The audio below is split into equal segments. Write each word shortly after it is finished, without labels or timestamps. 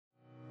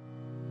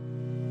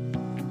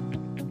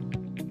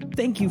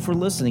Thank you for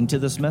listening to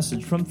this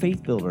message from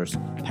Faith Builders.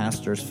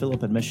 Pastors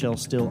Philip and Michelle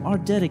Steele are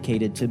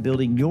dedicated to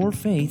building your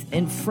faith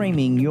and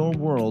framing your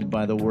world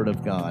by the Word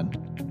of God.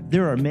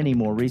 There are many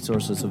more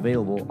resources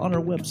available on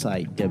our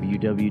website,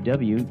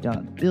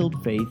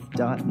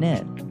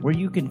 www.buildfaith.net, where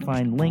you can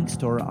find links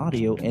to our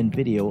audio and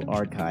video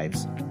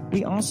archives.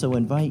 We also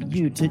invite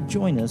you to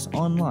join us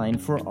online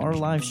for our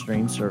live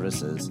stream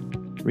services.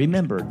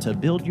 Remember to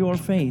build your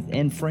faith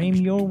and frame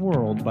your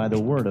world by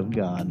the Word of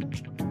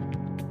God.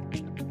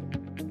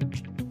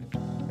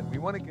 We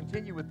want to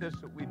continue with this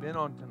that we've been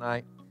on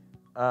tonight,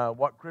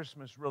 what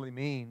Christmas really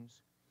means.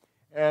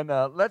 And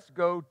let's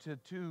go to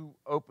two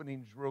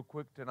openings real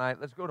quick tonight.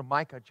 Let's go to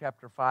Micah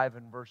chapter 5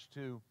 and verse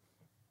 2.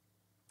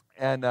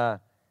 And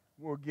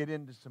we'll get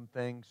into some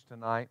things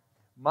tonight.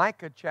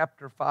 Micah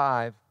chapter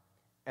 5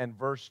 and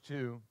verse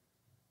 2.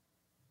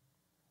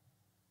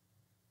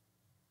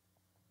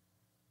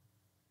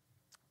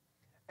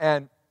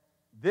 And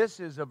this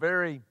is a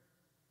very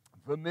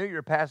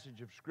familiar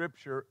passage of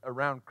Scripture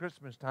around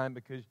Christmas time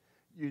because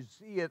you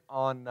see it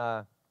on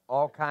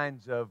all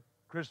kinds of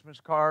Christmas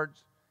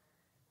cards.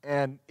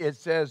 And it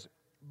says,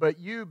 "But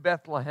you,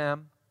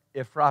 Bethlehem,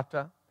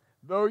 Ephratah,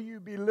 though you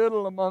be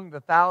little among the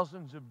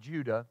thousands of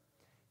Judah,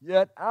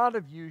 yet out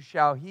of you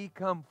shall he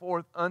come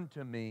forth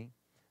unto me,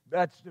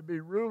 that's to be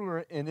ruler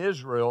in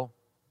Israel,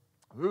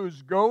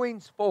 whose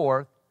goings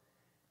forth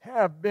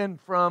have been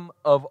from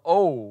of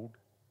old,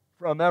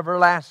 from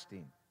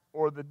everlasting,"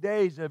 or the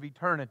days of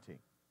eternity.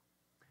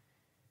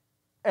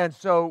 And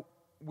so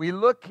we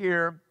look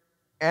here,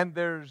 and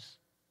there's,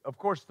 of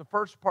course, the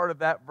first part of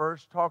that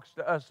verse talks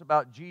to us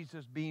about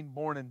Jesus being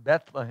born in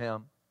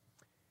Bethlehem.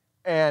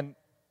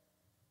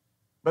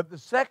 But the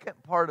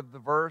second part of the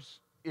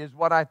verse is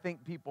what I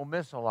think people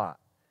miss a lot.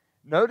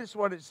 Notice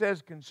what it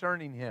says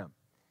concerning him.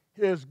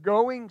 His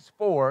goings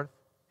forth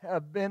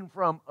have been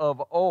from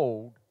of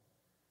old,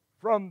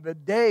 from the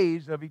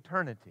days of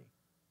eternity.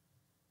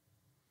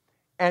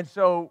 And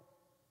so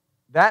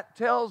that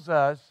tells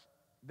us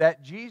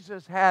that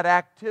Jesus had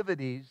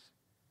activities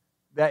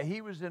that he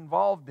was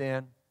involved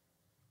in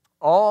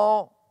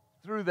all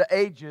through the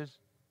ages,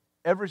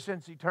 ever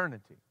since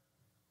eternity.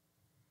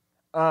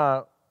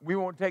 We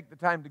won't take the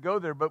time to go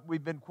there, but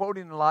we've been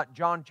quoting a lot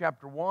John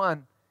chapter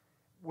 1,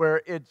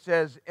 where it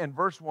says in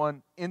verse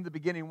 1, "In the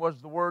beginning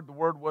was the Word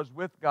was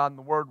with God, and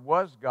the Word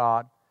was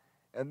God."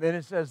 And then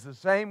it says, "The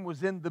same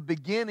was in the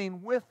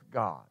beginning with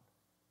God."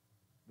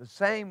 The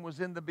same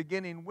was in the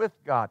beginning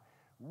with God.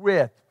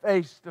 With,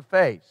 face to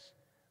face.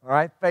 All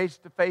right,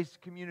 face-to-face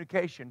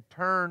communication,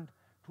 turned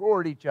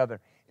toward each other.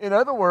 In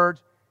other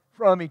words,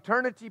 from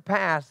eternity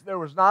past, there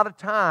was not a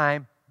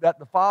time that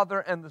the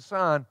Father and the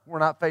Son were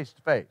not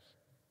face-to-face.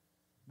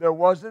 There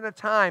wasn't a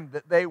time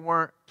that they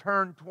weren't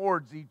turned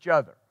towards each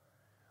other.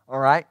 All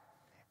right?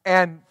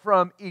 And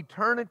from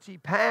eternity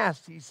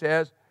past, he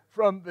says,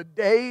 from the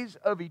days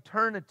of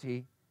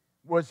eternity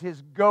was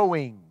his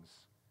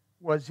goings,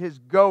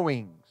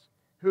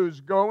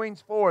 whose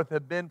goings forth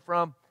have been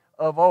from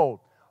of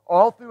old.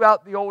 All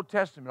throughout the Old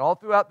Testament, all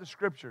throughout the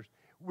Scriptures,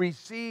 we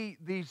see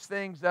these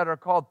things that are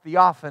called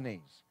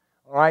theophanies.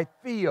 All right,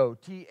 theo,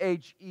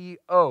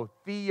 T-H-E-O,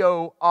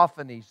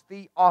 theophanies.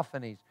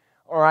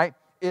 All right,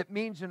 it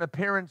means an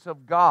appearance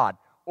of God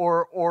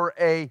or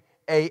a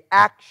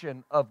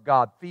action of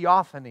God,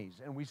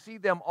 theophanies, and we see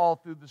them all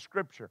through the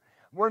Scripture.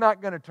 We're not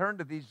going to turn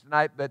to these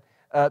tonight, but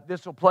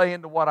this will play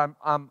into what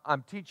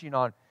I'm teaching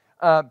on.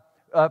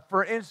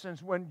 For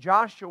instance, when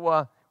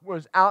Joshua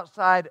was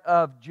outside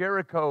of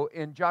Jericho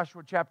in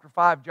Joshua chapter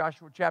 5,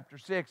 Joshua chapter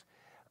 6,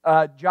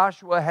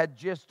 Joshua had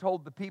just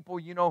told the people,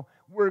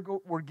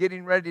 we're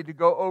getting ready to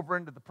go over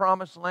into the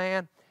promised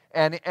land,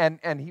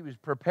 and he was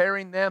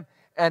preparing them,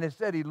 and it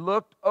said he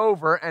looked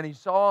over and he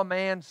saw a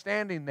man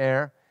standing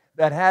there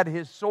that had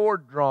his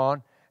sword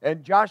drawn,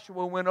 and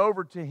Joshua went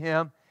over to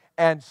him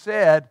and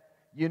said,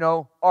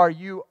 "Are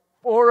you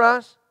for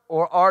us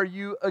or are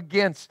you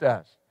against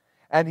us?"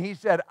 And he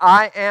said,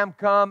 "I am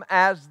come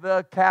as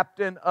the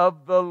captain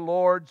of the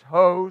Lord's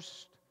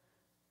host.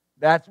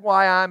 That's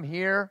why I'm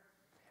here."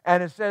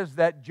 And it says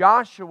that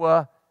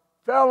Joshua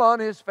fell on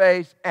his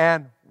face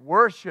and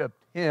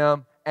worshiped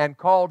him and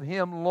called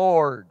him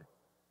Lord.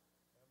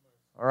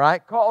 All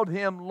right, called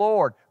him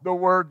Lord. The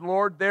word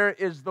Lord there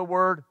is the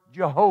word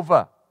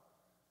Jehovah.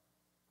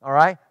 All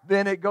right,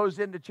 then it goes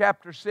into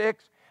chapter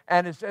 6,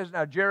 and it says,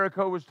 now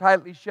Jericho was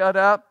tightly shut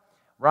up.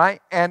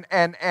 Right? And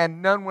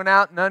none went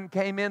out, none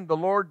came in. The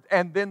Lord,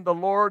 and then the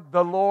Lord.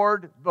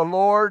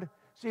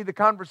 See, the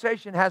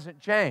conversation hasn't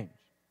changed.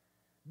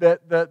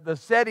 The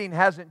setting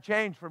hasn't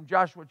changed from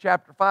Joshua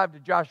chapter 5 to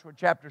Joshua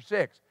chapter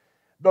 6.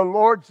 The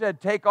Lord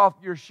said, "Take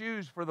off your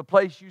shoes, for the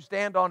place you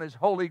stand on is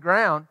holy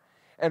ground."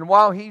 And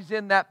while he's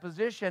in that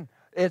position,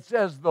 it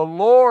says the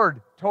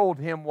Lord told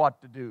him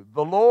what to do.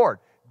 The Lord,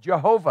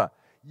 Jehovah.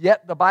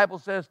 Yet the Bible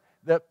says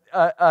that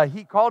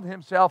he called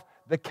himself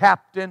the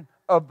captain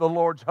of the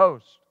Lord's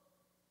host.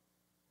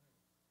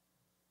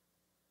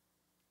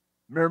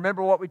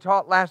 Remember what we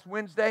taught last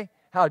Wednesday?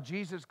 How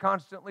Jesus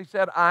constantly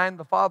said, "I and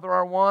the Father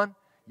are one."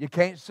 You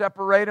can't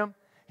separate them.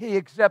 He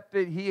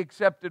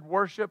accepted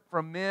worship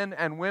from men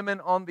and women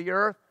on the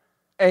earth.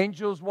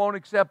 Angels won't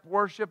accept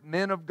worship.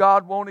 Men of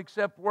God won't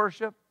accept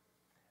worship.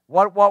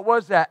 What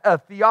was that? A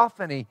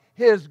theophany.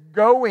 His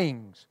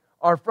goings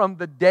are from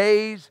the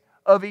days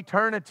of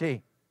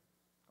eternity.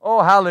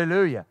 Oh,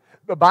 hallelujah.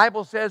 The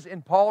Bible says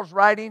in Paul's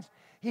writings,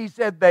 he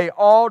said they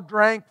all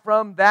drank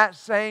from that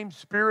same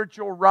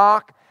spiritual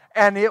rock,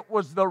 and it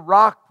was the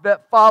rock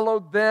that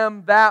followed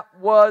them, that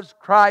was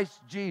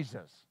Christ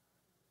Jesus.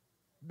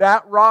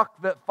 That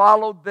rock that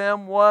followed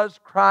them was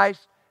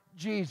Christ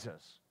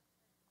Jesus.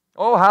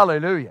 Oh,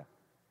 hallelujah.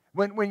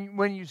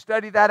 When you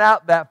study that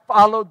out, that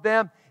followed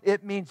them,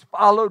 it means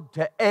followed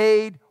to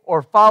aid,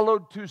 or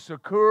followed to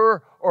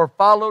succor, or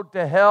followed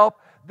to help.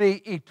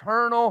 The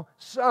eternal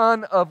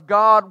Son of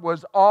God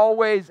was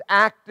always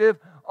active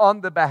on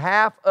the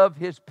behalf of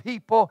His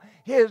people.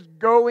 His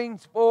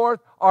goings forth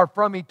are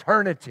from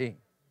eternity.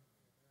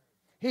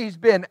 He's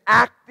been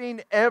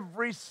acting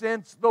ever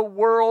since the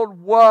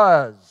world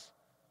was.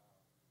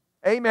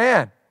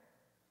 Amen.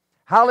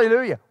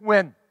 Hallelujah.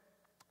 When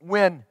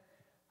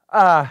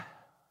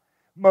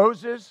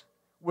Moses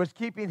was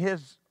keeping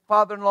his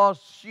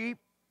father-in-law's sheep,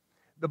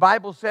 the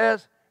Bible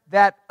says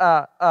that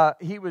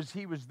he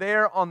was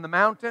there on the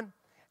mountain.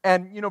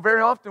 And,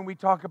 very often we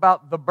talk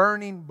about the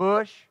burning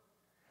bush.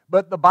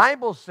 But the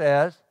Bible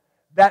says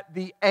that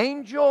the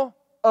angel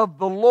of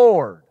the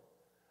Lord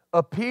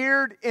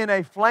appeared in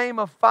a flame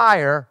of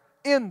fire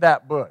in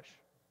that bush.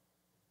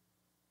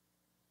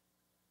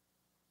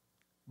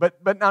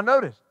 But now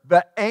notice,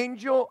 the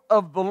angel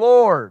of the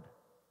Lord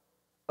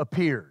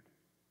appeared.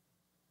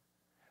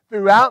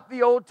 Throughout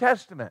the Old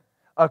Testament,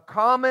 a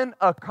common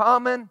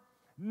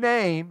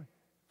name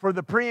for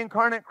the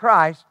pre-incarnate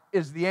Christ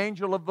is the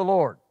angel of the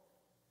Lord.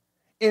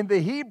 In the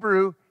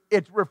Hebrew,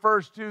 it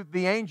refers to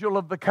the angel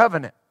of the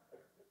covenant.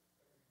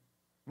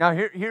 Now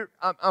here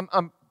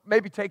I'm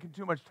maybe taking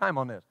too much time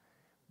on this.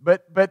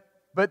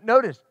 But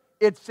notice,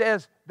 it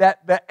says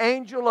that the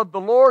angel of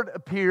the Lord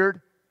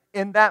appeared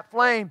in that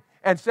flame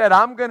and said,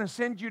 I'm going to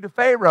send you to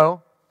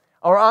Pharaoh,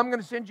 or I'm going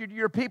to send you to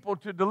your people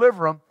to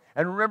deliver them.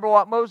 And remember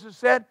what Moses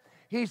said?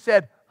 He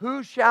said,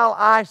 who shall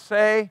I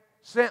say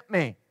sent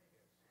me?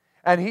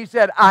 And he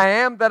said, I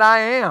am that I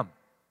am.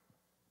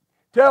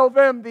 Tell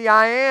them the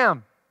I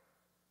am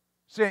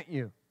sent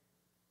you.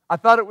 I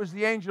thought it was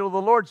the angel of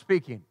the Lord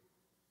speaking.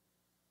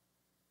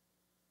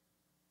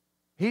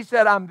 He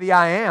said, I'm the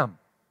I am.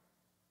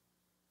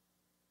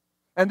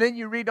 And then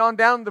you read on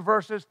down the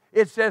verses,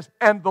 it says,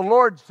 and the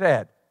Lord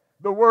said.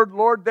 The word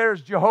Lord there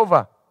is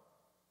Jehovah.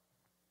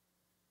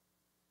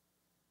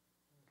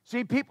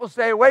 See, people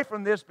stay away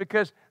from this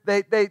because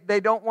they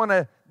don't want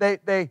to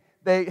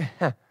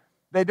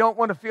they don't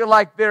want to feel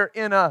like they're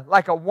in a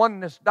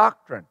oneness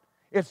doctrine.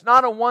 It's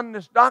not a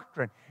oneness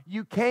doctrine.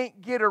 You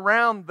can't get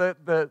around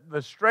the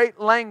straight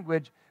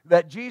language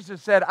that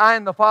Jesus said, I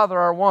and the Father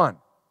are one.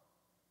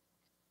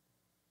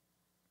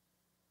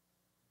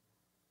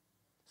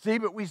 See,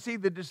 but we see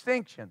the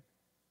distinction.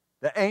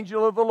 The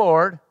angel of the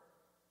Lord,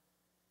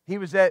 he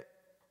was in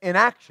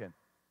action.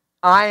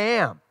 I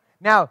am.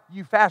 Now,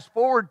 you fast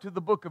forward to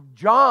the book of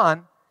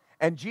John,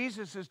 and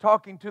Jesus is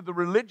talking to the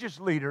religious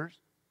leaders.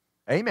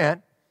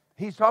 Amen.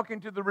 He's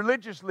talking to the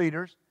religious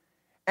leaders,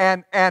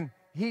 and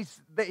he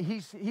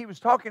was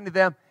talking to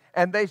them,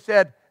 and they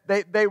said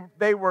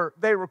they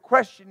were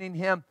questioning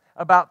him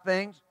about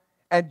things.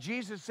 And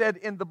Jesus said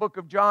in the book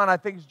of John, I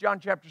think it's John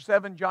chapter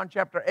 7, John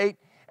chapter 8,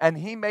 and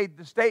he made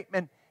this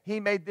statement.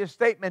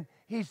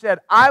 He said,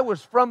 I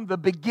was from the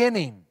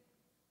beginning.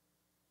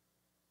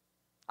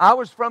 I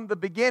was from the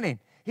beginning.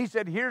 He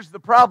said, here's the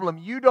problem.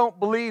 You don't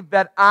believe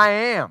that I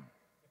am.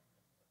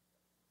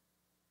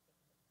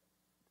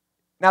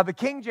 Now, the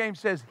King James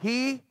says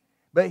he,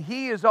 but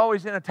he is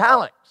always in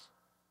italics.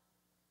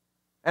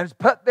 And it's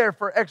put there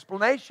for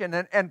explanation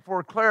and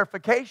for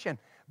clarification.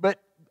 But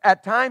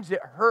at times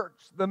it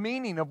hurts the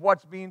meaning of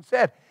what's being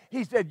said.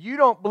 He said, you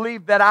don't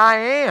believe that I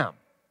am.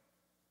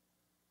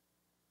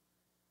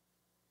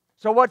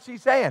 So what's he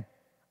saying?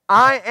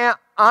 I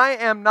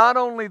am not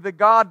only the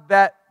God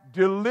that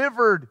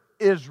delivered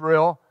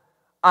Israel,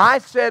 I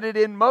set it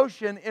in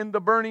motion in the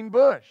burning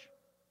bush.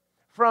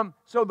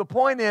 So the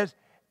point is,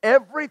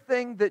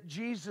 everything that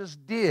Jesus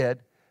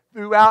did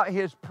throughout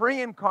his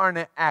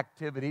pre-incarnate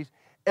activities,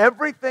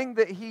 everything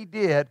that he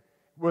did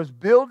was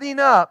building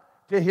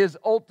up to his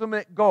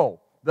ultimate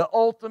goal, the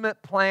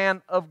ultimate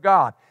plan of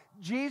God.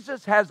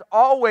 Jesus has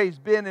always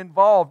been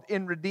involved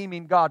in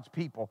redeeming God's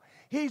people.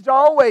 He's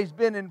always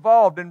been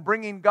involved in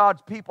bringing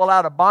God's people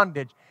out of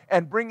bondage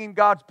and bringing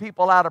God's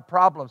people out of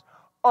problems.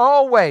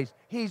 Always.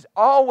 He's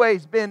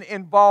always been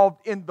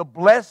involved in the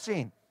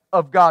blessing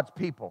of God's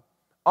people.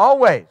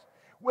 Always.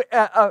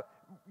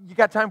 You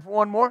got time for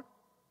one more?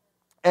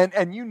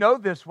 And you know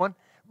this one.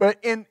 But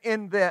in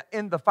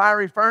the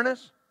fiery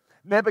furnace,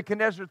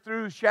 Nebuchadnezzar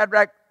threw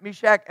Shadrach,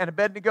 Meshach, and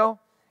Abednego.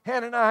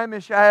 Hananiah,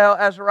 Mishael,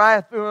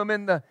 Azariah threw them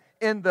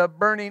in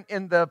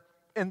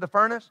the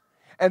furnace.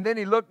 And then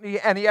he looked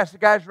and he asked the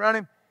guys around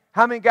him,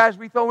 how many guys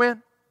we throw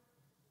in?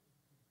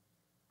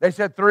 They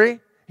said 3.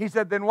 He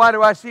said, then why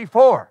do I see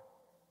 4?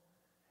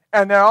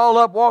 And they're all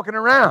up walking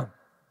around.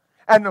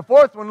 And the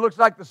 4th one looks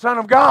like the Son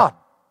of God.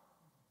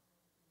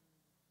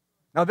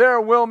 Now, there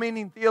are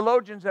well-meaning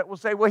theologians that will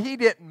say, well, he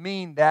didn't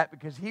mean that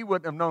because he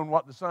wouldn't have known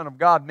what the Son of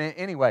God meant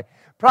anyway.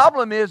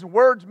 Problem is,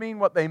 words mean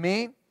what they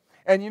mean.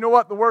 And you know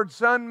what the word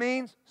son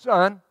means?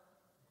 Son.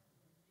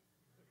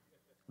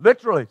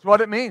 Literally, it's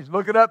what it means.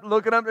 Look it up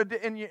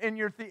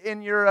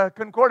in your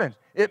concordance.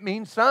 It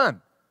means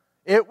son.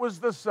 It was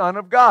the Son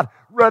of God.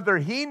 Whether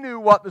he knew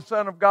what the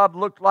Son of God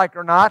looked like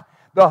or not,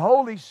 the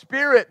Holy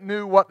Spirit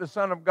knew what the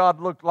Son of God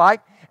looked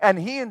like, and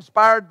he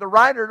inspired the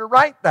writer to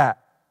write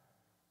that.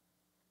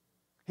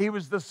 He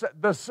was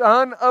the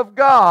Son of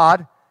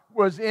God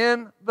was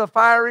in the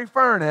fiery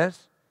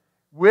furnace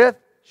with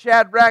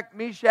Shadrach,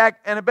 Meshach,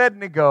 and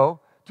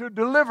Abednego to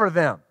deliver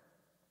them.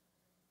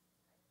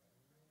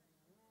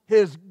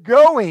 His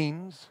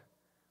goings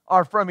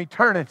are from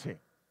eternity.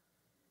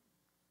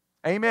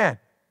 Amen.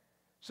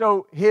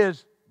 So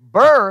his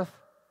birth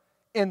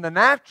in the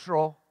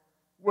natural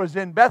was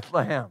in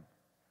Bethlehem,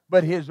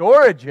 but his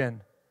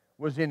origin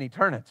was in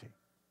eternity.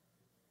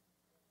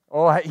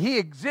 Oh, he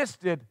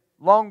existed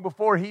long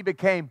before he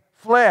became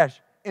flesh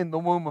in the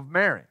womb of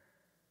Mary.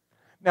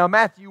 Now,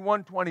 Matthew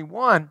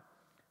 1:21,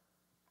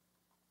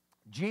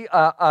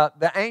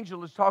 the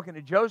angel is talking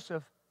to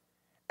Joseph,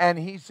 and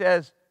he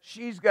says,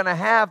 Mary's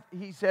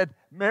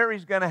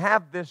going to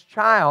have this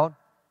child,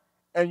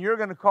 and you're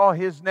going to call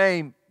his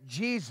name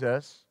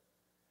Jesus,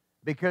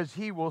 because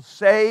he will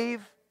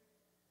save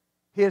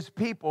his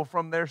people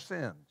from their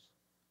sins.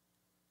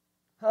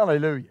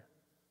 Hallelujah.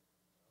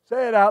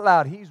 Say it out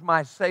loud. He's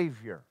my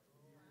Savior.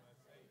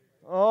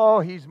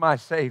 Oh, he's my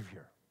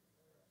Savior.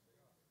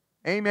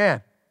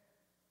 Amen.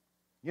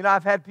 You know,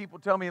 I've had people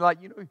tell me, like,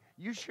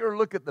 you sure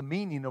look at the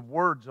meaning of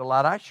words a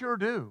lot. I sure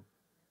do.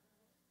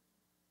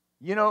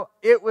 You know,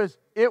 it was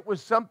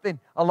something,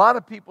 a lot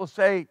of people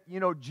say,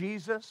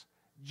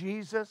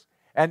 Jesus.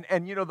 And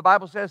the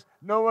Bible says,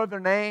 no other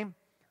name,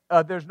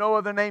 there's no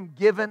other name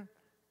given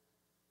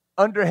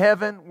under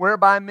heaven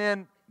whereby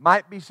men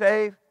might be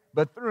saved,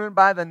 but through and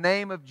by the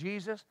name of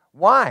Jesus.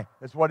 Why?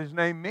 That's what his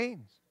name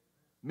means.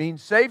 It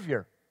means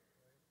Savior.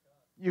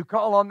 You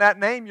call on that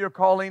name, you're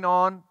calling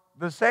on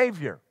the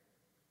Savior.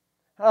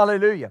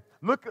 Hallelujah.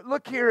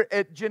 Look here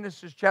at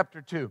Genesis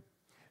chapter 2.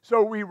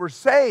 So we were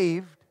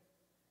saved.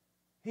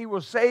 He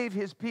will save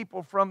his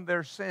people from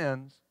their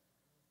sins.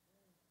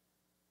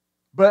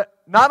 But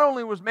not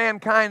only was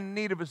mankind in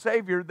need of a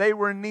Savior, they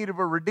were in need of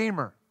a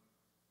Redeemer.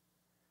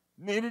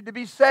 Needed to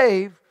be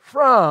saved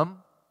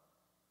from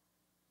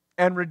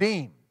and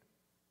redeemed.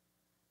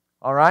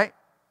 All right?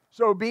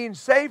 So being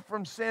saved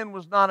from sin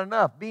was not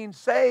enough. Being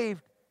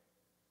saved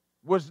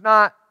was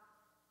not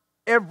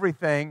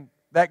everything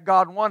that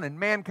God wanted.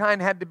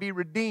 Mankind had to be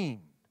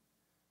redeemed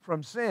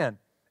from sin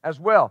as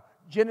well.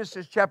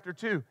 Genesis chapter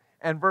 2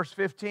 and verse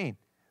 15.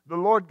 The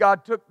Lord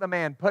God took the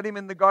man, put him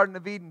in the Garden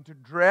of Eden to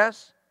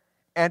dress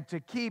and to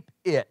keep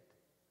it.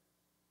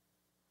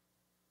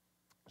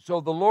 So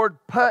the Lord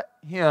put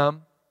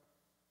him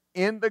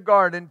in the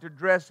garden to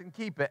dress and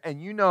keep it.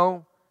 And you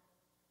know,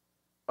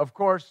 of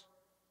course,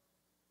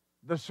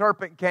 the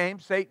serpent came.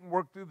 Satan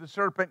worked through the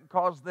serpent and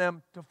caused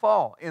them to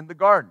fall in the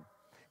garden.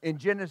 In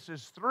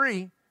Genesis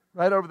 3,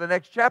 right over the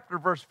next chapter,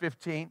 verse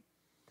 15,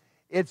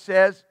 it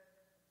says,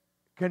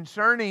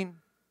 concerning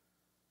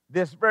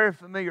this very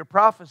familiar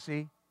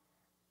prophecy,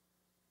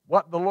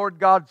 what the Lord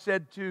God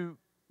said to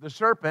the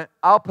serpent,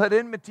 I'll put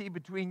enmity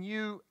between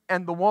you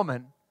and the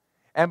woman,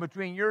 and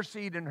between your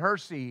seed and her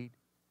seed,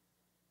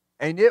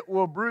 and it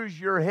will bruise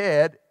your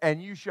head,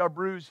 and you shall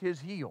bruise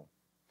his heel.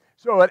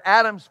 So at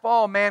Adam's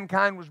fall,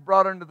 mankind was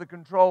brought under the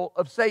control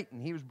of Satan.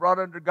 He was brought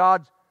under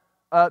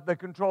the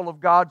control of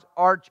God's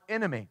arch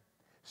enemy.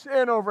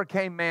 Sin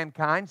overcame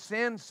mankind.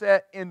 Sin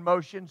set in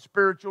motion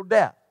spiritual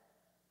death.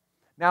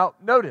 Now,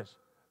 notice,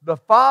 the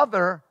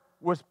Father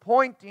was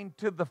pointing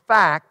to the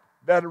fact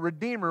that a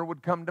Redeemer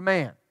would come to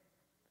man.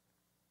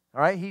 All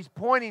right? He's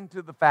pointing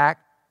to the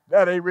fact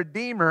that a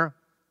Redeemer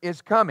is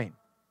coming.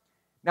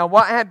 Now,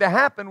 what had to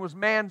happen was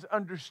man's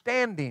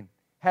understanding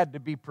had to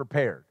be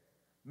prepared.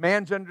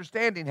 Man's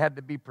understanding had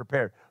to be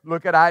prepared.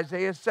 Look at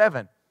Isaiah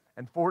 7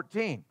 and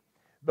 14.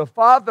 The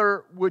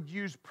Father would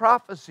use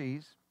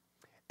prophecies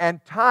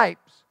and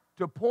types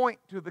to point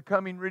to the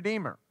coming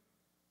Redeemer.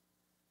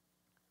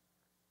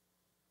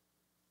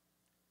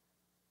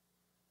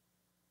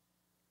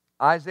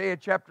 Isaiah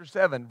chapter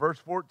 7, verse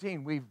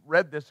 14. We've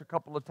read this a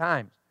couple of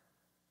times.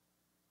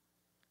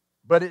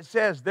 But it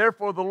says,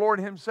 therefore the Lord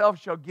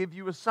himself shall give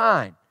you a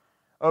sign.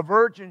 A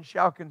virgin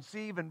shall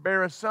conceive and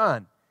bear a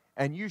son,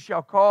 and you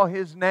shall call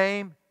his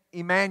name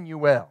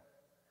Emmanuel.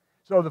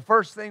 So the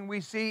first thing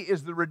we see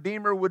is the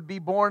Redeemer would be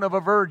born of a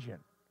virgin.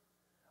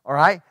 All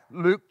right?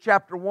 Luke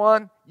chapter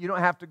 1, you don't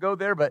have to go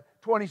there, but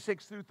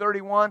 26 through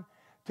 31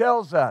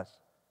 tells us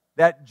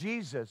that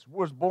Jesus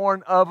was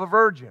born of a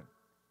virgin.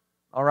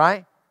 All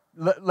right?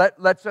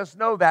 Lets us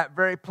know that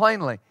very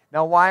plainly.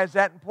 Now, why is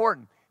that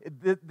important?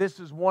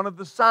 This is one of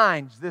the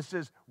signs. This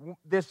is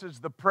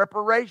the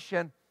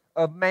preparation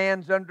of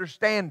man's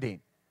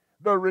understanding.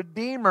 The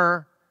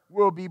Redeemer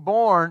will be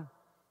born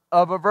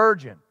of a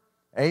virgin.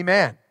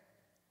 Amen.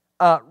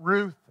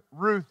 Ruth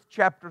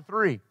chapter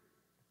 3.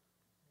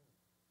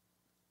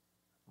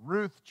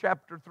 Ruth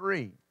chapter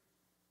 3.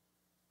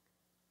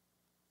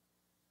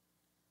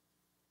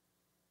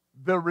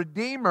 The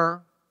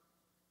Redeemer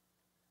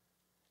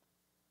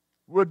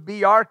would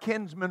be our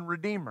kinsman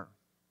redeemer.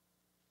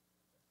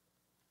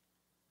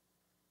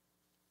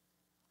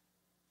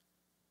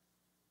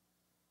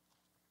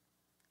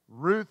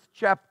 Ruth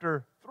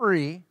chapter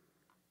 3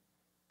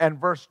 and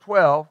verse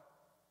 12.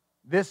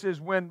 This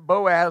is when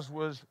Boaz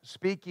was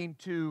speaking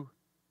to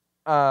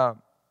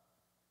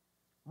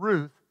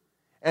Ruth,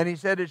 and he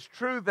said, "It's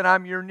true that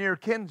I'm your near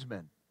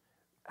kinsman.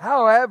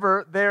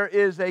 However, there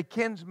is a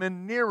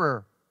kinsman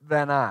nearer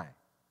than I.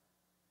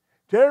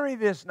 Tarry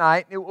this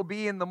night, and it will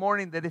be in the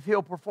morning that if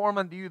he'll perform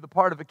unto you the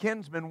part of a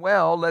kinsman,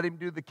 well, let him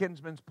do the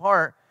kinsman's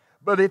part.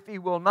 But if he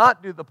will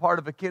not do the part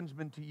of a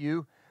kinsman to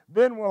you,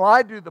 then will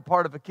I do the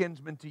part of a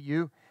kinsman to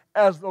you.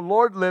 As the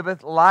Lord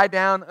liveth, lie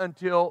down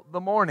until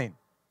the morning."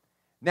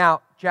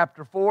 Now,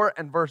 chapter 4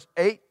 and verse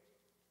 8.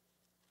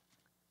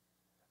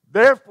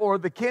 Therefore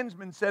the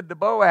kinsman said to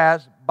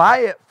Boaz, "Buy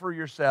it for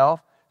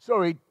yourself."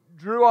 So he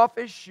drew off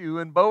his shoe,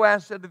 and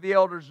Boaz said to the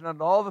elders and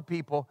unto all the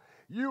people,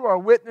 "You are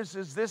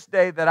witnesses this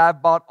day that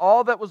I've bought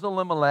all that was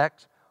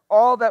Elimelech's,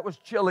 all that was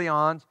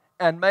Chilion's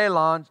and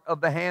Mahlon's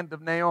of the hand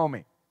of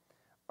Naomi."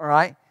 All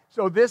right?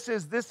 So this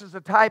is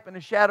a type and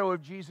a shadow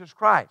of Jesus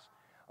Christ.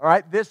 All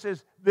right? This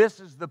is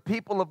the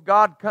people of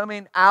God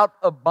coming out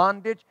of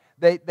bondage.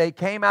 They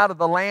came out of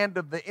the land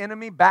of the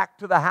enemy back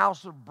to the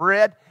house of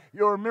bread.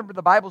 You'll remember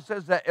the Bible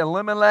says that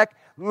Elimelech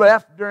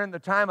left during the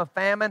time of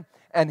famine,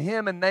 and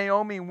him and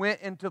Naomi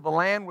went into the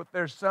land with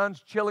their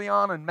sons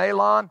Chilion and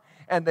Mahlon,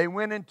 and they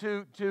went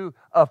into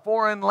a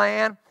foreign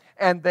land,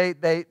 and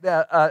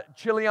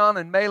Chilion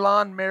and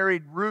Mahlon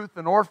married Ruth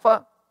and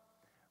Orpah,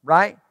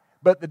 right?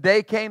 But the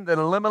day came that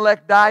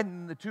Elimelech died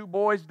and the two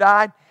boys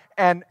died,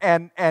 and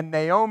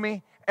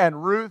Naomi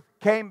and Ruth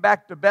came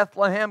back to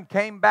Bethlehem,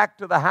 came back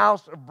to the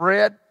house of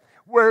bread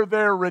where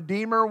their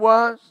Redeemer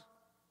was.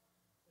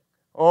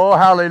 Oh,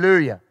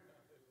 hallelujah.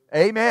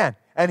 Amen.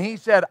 And he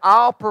said,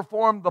 "I'll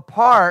perform the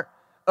part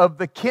of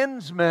the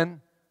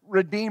kinsman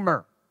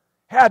redeemer."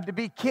 Had to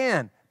be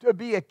kin. To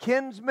be a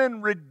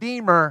kinsman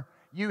redeemer,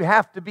 you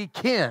have to be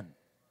kin.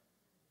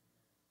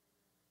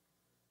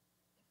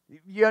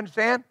 You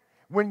understand?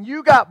 When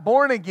you got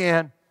born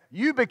again,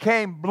 you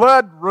became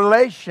blood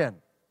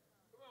relation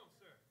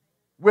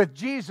with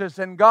Jesus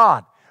and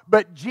God.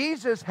 But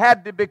Jesus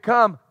had to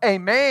become a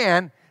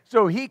man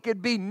so he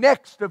could be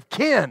next of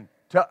kin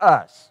to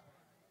us.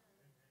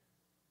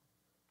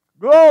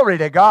 Glory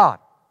to God.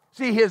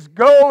 See, his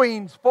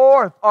goings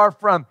forth are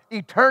from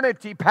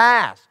eternity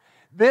past.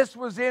 This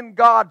was in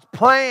God's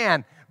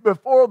plan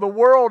before the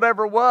world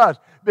ever was,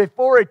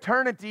 before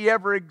eternity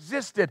ever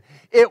existed.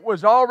 It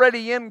was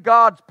already in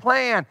God's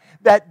plan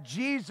that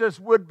Jesus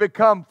would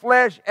become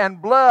flesh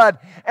and blood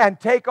and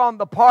take on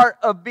the part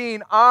of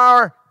being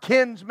our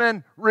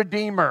kinsman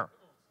redeemer.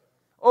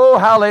 Oh,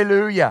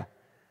 hallelujah.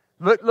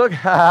 Look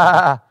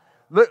at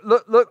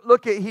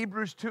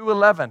Hebrews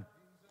 2:11.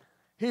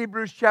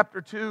 Hebrews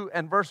chapter 2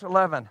 and verse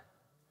 11.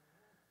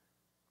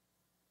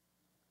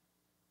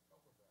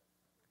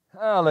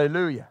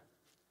 Hallelujah.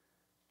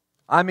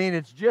 I mean,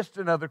 it's just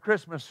another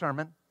Christmas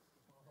sermon.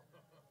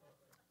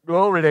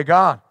 Glory to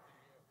God.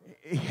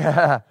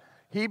 Yeah.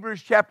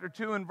 Hebrews chapter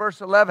 2 and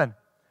verse 11.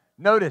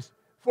 Notice,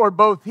 "For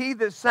both he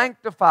that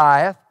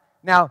sanctifieth,"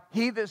 now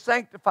he that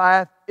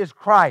sanctifieth is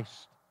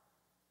Christ.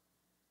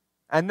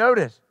 And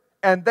notice,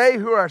 "and they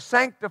who are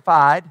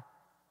sanctified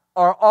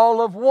are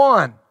all of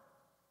one."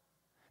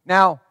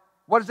 Now,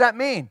 what does that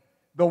mean?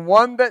 The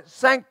one that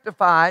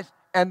sanctifies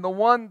and the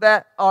one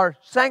that are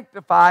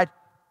sanctified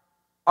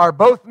are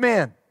both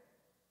men.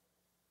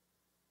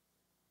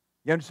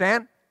 You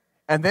understand?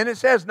 And then it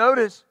says,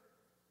 notice,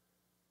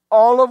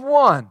 all of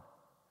one,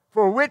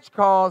 for which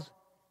cause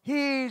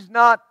he's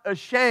not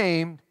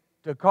ashamed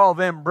to call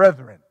them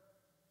brethren.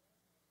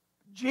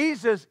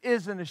 Jesus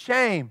isn't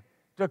ashamed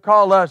to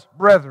call us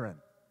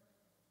brethren.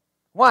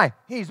 Why?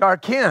 He's our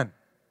kin.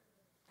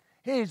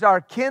 He's our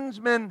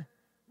kinsman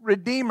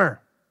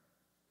redeemer.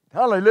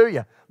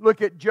 Hallelujah.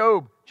 Look at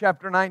Job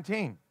chapter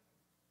 19.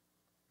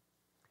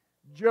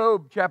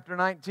 Job chapter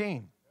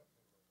 19.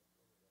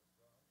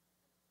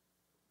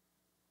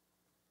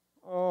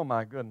 Oh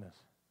my goodness.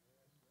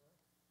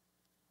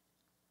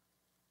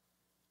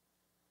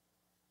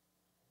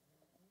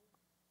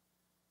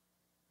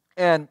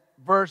 And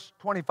verse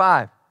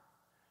 25.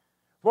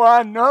 "For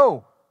I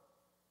know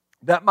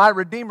that my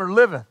Redeemer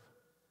liveth,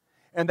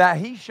 and that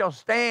he shall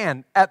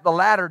stand at the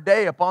latter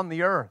day upon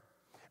the earth.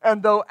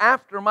 And though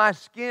after my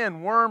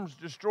skin worms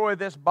destroy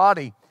this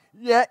body,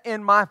 yet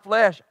in my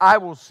flesh I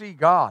will see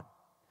God,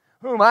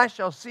 whom I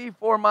shall see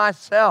for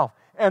myself,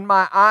 and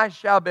my eyes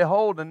shall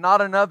behold, and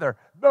not another,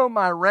 though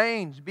my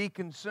reins be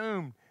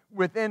consumed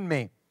within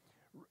me."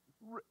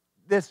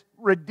 This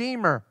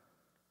Redeemer,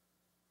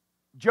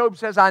 Job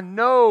says, "I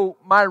know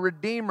my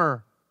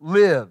Redeemer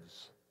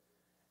lives."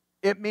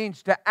 It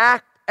means to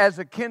act as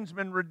a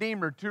kinsman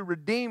redeemer, to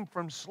redeem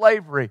from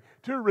slavery,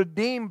 to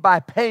redeem by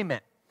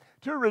payment,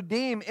 to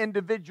redeem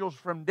individuals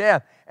from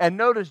death. And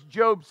notice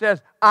Job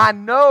says, I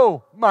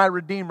know my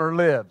Redeemer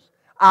lives.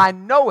 I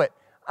know it.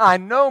 I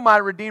know my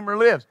Redeemer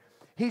lives.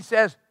 He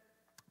says,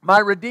 my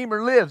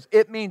Redeemer lives.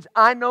 It means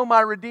I know my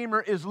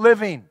Redeemer is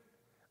living.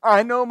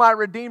 I know my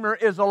Redeemer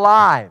is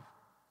alive.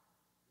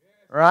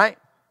 Right?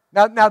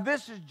 Now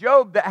this is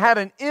Job that had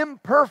an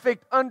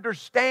imperfect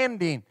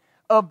understanding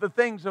of the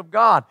things of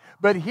God.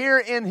 But here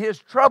in his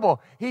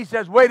trouble, he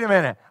says, wait a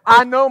minute.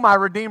 I know my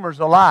Redeemer's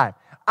alive.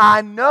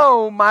 I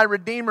know my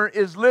Redeemer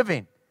is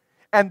living.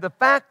 And the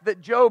fact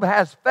that Job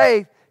has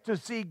faith to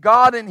see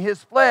God in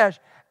his flesh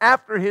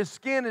after his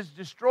skin is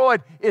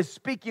destroyed is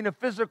speaking of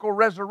physical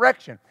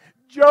resurrection.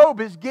 Job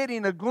is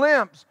getting a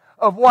glimpse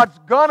of what's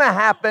going to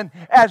happen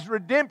as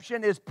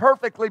redemption is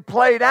perfectly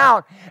played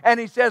out. And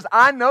he says,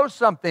 I know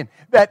something,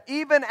 that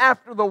even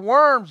after the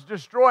worms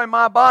destroy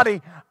my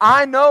body,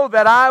 I know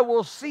that I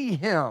will see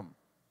Him.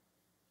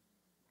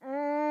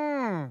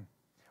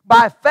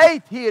 By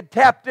faith, he had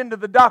tapped into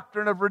the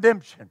doctrine of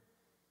redemption.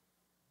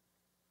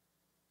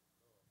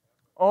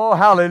 Oh,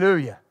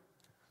 hallelujah.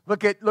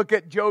 Look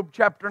at Job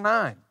chapter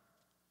 9.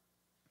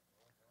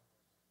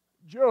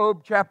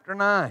 Job chapter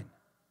 9.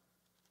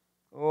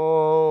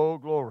 Oh,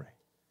 glory.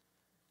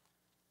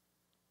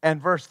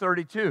 And verse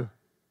 32.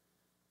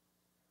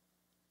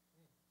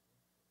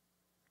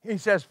 He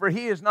says, for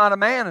he is not a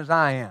man as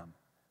I am,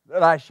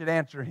 that I should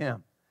answer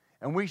him,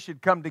 and we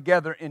should come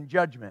together in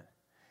judgment.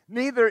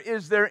 Neither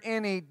is there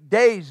any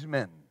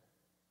daysman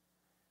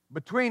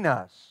between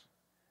us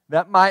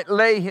that might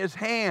lay his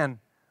hand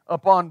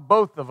upon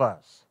both of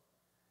us.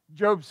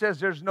 Job says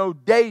there's no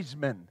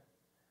daysman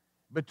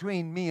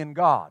between me and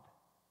God.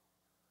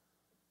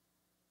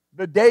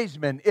 The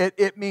daysman,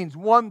 it means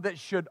one that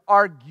should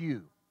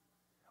argue,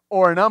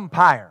 or an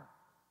umpire.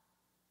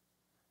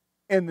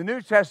 In the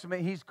New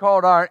Testament, he's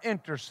called our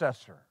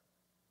intercessor.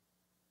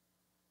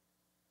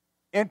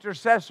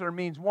 Intercessor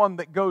means one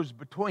that goes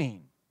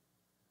between.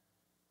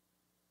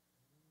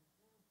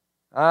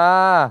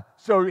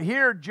 So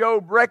here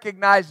Job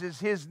recognizes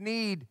his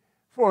need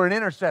for an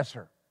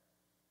intercessor.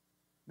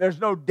 There's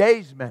no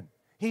daysman.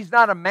 He's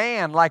not a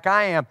man like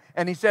I am.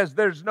 And he says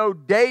there's no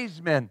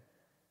daysman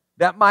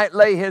that might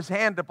lay his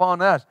hand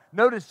upon us.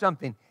 Notice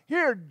something.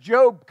 Here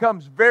Job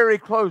comes very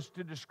close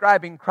to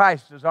describing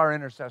Christ as our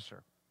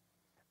intercessor.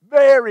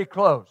 Very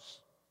close.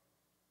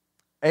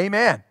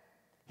 Amen.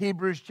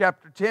 Hebrews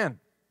chapter 10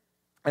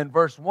 and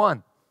verse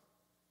 1.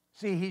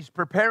 See, he's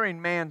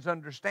preparing man's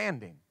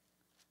understanding.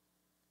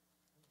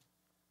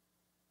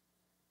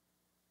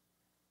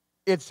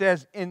 It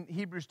says in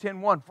Hebrews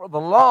 10:1, for the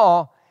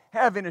law,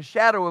 having a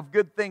shadow of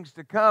good things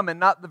to come and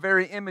not the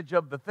very image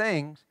of the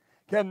things,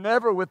 can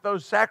never with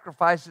those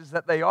sacrifices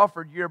that they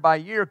offered year by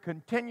year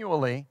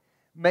continually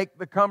make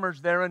the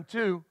comers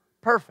thereunto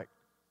perfect.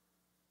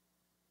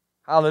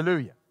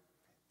 Hallelujah.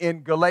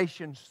 In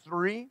Galatians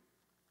 3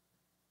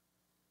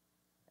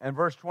 and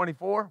verse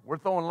 24, we're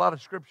throwing a lot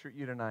of scripture at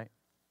you tonight.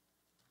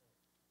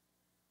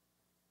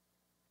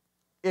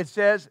 It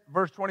says,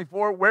 verse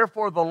 24,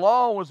 wherefore the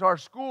law was our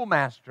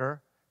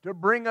schoolmaster to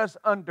bring us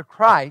unto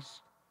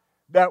Christ,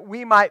 that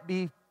we might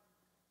be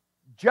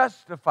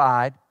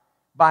justified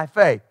by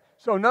faith.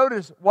 So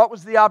notice, what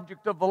was the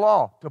object of the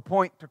law? To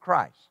point to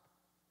Christ.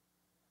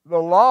 The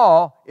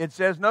law, it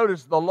says,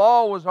 notice, the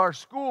law was our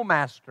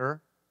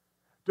schoolmaster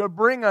to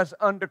bring us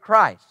unto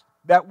Christ,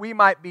 that we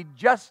might be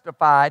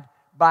justified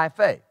by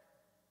faith.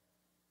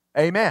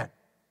 Amen.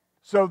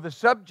 So the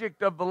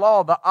subject of the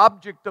law, the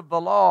object of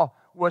the law,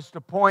 was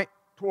to point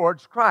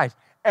towards Christ.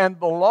 And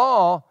the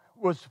law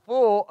was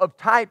full of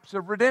types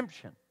of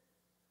redemption.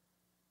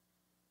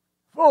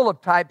 Full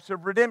of types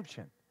of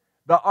redemption.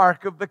 The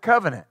Ark of the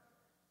Covenant.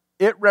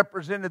 It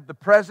represented the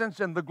presence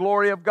and the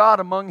glory of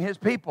God among His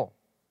people.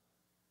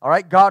 All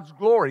right, God's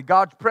glory,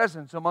 God's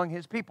presence among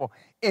His people.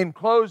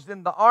 Enclosed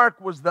in the ark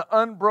was the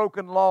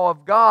unbroken law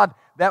of God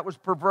that was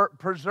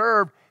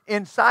preserved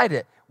inside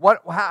it.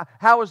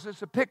 How is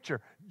this a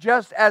picture?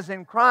 Just as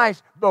in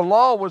Christ, the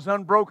law was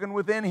unbroken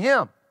within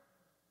Him.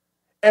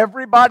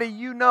 Everybody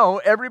you know,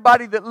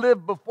 everybody that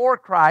lived before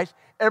Christ,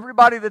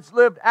 everybody that's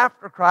lived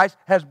after Christ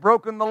has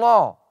broken the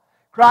law.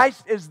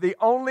 Christ is the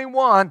only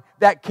one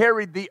that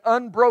carried the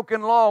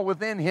unbroken law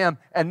within Him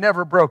and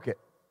never broke it.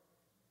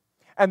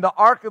 And the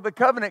Ark of the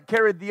Covenant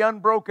carried the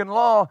unbroken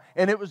law,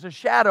 and it was a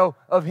shadow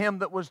of Him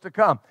that was to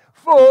come.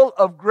 Full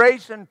of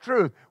grace and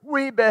truth,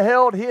 we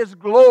beheld His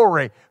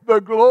glory, the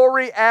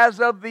glory as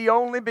of the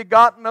only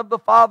begotten of the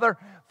Father,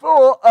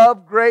 full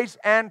of grace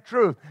and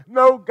truth.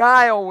 No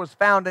guile was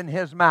found in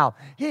His mouth.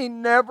 He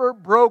never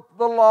broke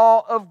the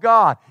law of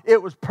God.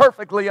 It was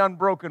perfectly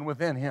unbroken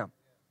within Him.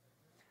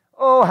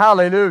 Oh,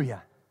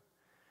 hallelujah.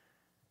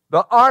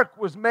 The ark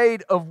was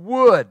made of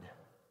wood,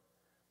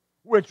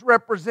 which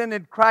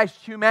represented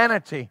Christ's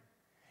humanity.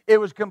 It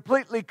was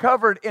completely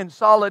covered in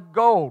solid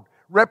gold,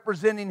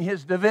 representing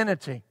His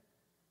divinity.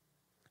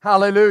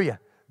 Hallelujah.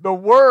 The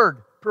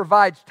Word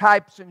provides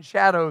types and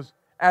shadows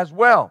as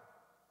well.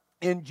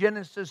 in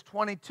Genesis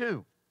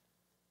 22.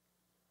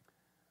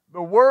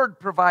 The Word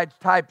provides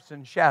types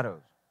and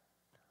shadows.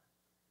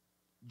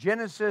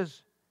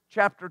 Genesis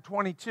chapter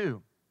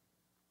 22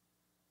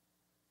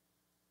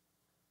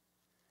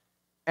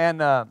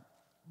 and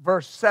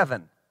verse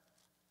 7.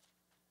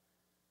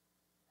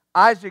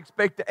 Isaac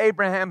spake to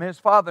Abraham his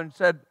father and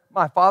said,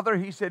 My father.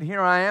 He said,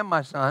 Here I am,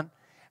 my son.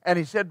 And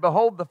he said,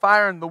 Behold the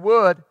fire and the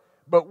wood,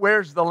 but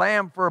where's the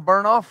lamb for a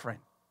burnt offering?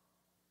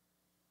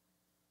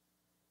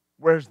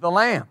 Where's the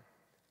lamb?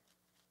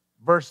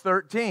 Verse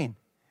 13.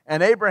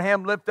 And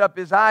Abraham lifted up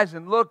his eyes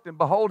and looked, and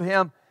behold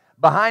him,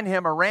 behind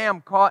him a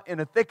ram caught in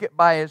a thicket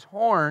by his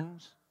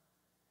horns.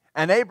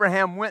 And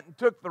Abraham went and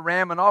took the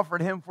ram and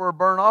offered him for a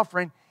burnt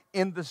offering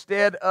in the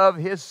stead of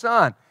his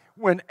son.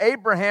 When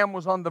Abraham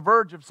was on the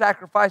verge of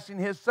sacrificing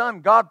his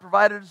son, God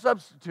provided a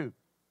substitute.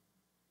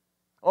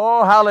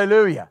 Oh,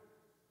 hallelujah.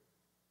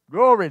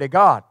 Glory to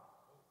God.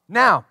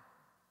 Now,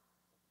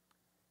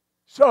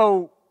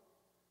 so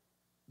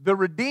the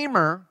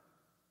Redeemer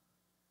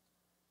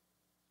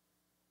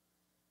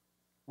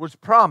was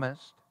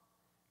promised.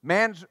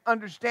 Man's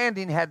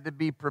understanding had to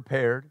be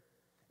prepared.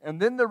 And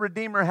then the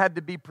Redeemer had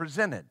to be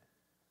presented.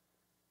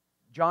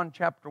 John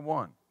chapter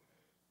 1.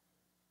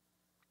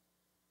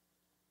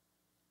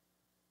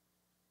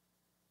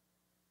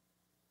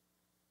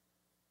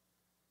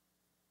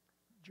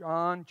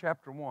 John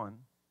chapter 1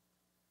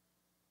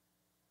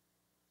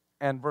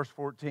 and verse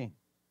 14.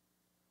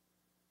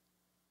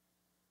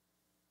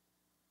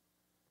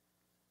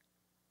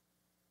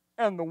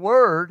 And the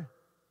Word,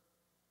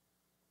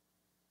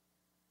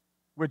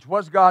 which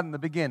was God in the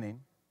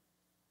beginning,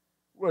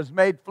 was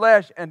made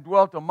flesh and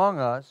dwelt among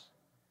us,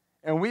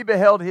 and we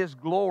beheld His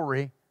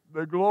glory,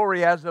 the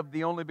glory as of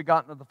the only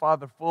begotten of the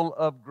Father, full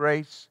of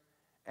grace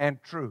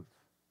and truth.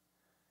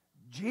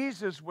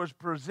 Jesus was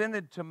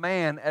presented to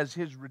man as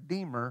His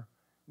Redeemer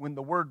when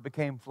the Word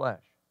became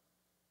flesh.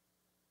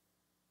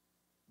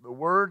 The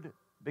Word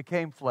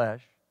became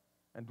flesh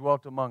and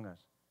dwelt among us.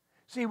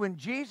 See, when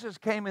Jesus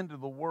came into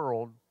the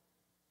world,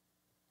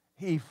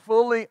 He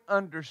fully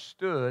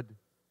understood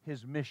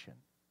His mission.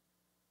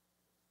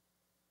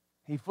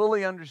 He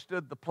fully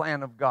understood the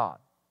plan of God.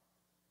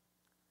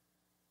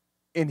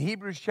 In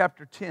Hebrews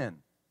chapter 10,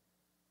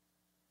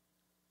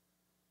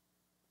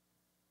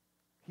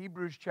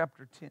 Hebrews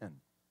chapter 10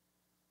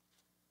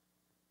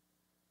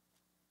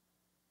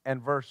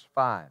 and verse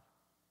 5,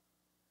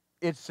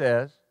 it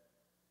says,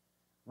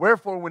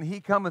 Wherefore when He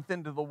cometh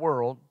into the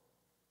world,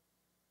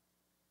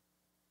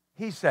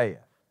 He saith,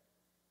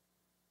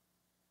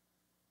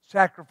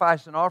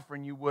 Sacrifice and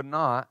offering you would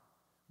not,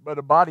 but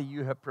a body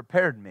you have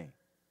prepared me.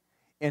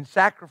 In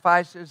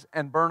sacrifices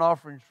and burnt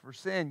offerings for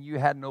sin you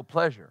had no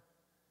pleasure.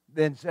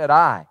 Then said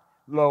I,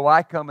 Lo,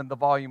 I come in the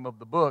volume of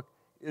the book.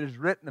 It is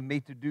written of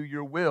me to do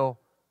your will,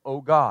 O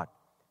God.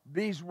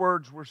 These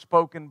words were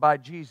spoken by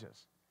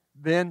Jesus.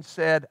 Then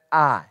said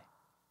I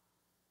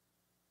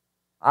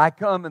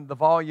come in the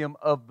volume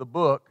of the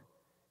book.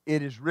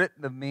 It is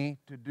written of me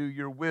to do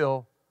your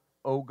will,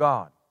 O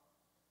God.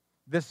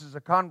 This is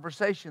a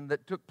conversation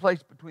that took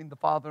place between the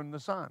Father and the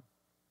Son.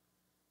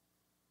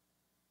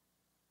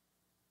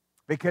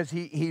 Because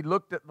he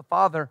looked at the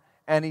Father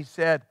and he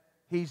said,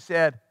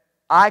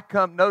 I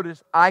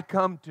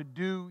come to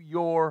do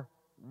your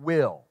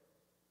will.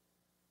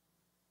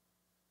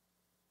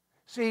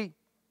 See,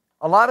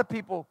 a lot of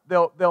people,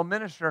 they'll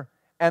minister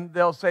and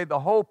they'll say the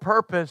whole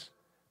purpose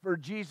for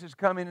Jesus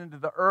coming into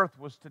the earth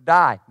was to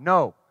die.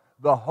 No,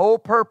 the whole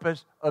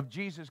purpose of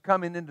Jesus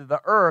coming into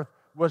the earth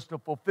was to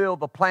fulfill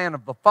the plan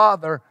of the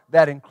Father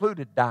that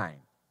included dying.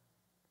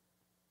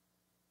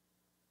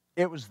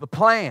 It was the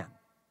plan.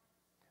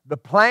 The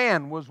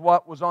plan was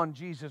what was on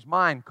Jesus'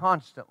 mind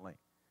constantly.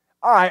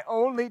 I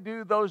only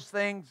do those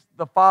things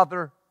the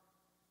Father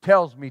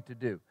tells me to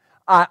do.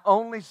 I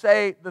only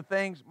say the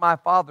things my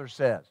Father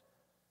says.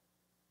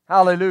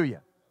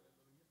 Hallelujah.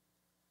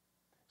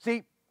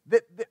 See,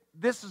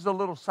 this is a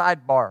little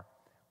sidebar.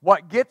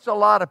 What gets a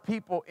lot of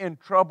people in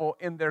trouble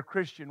in their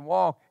Christian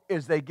walk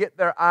is they get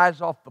their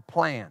eyes off the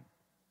plan.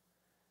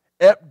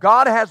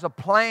 God has a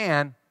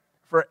plan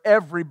for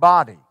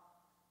everybody.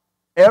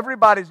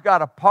 Everybody's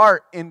got a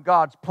part in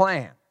God's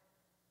plan.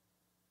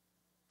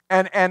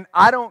 And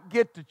I don't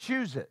get to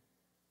choose it.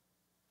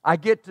 I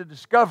get to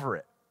discover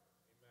it.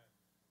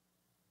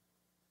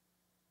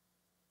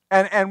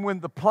 And when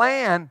the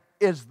plan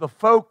is the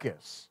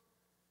focus,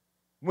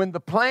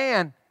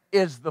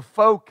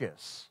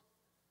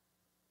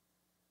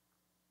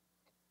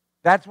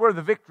 that's where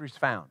the victory's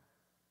found.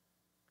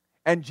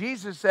 And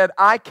Jesus said,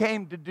 I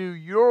came to do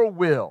your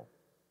will.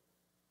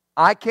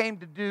 I came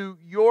to do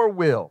your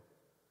will.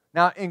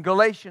 Now in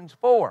Galatians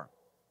 4,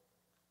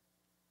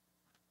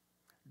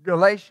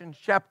 Galatians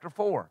chapter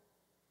 4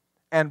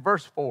 and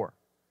verse 4,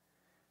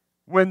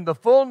 when the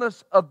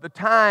fullness of the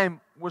time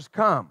was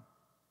come.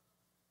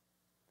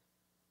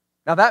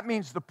 Now that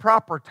means the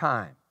proper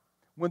time.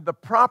 When the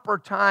proper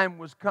time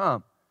was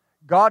come,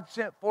 God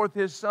sent forth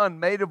His Son,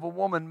 made of a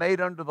woman, made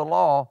under the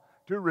law,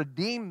 to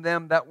redeem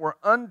them that were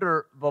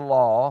under the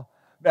law,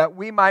 that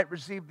we might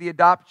receive the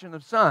adoption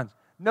of sons.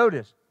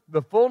 Notice,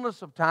 the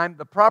fullness of time,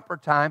 the proper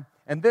time,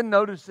 and then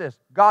notice this,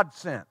 God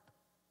sent.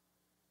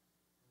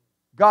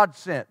 God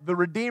sent. The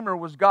Redeemer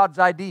was God's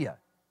idea.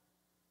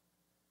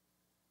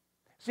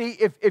 See,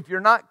 if you're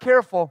not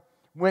careful,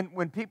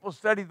 when people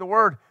study the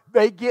Word,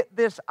 they get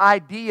this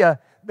idea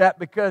that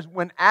because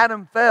when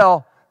Adam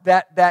fell,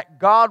 that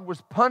God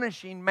was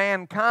punishing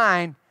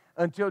mankind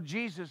until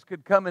Jesus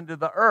could come into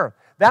the earth.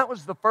 That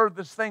was the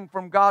furthest thing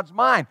from God's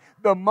mind.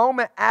 The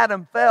moment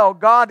Adam fell,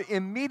 God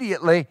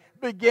immediately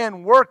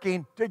began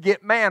working to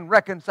get man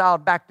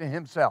reconciled back to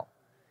Himself.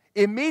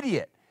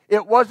 Immediate.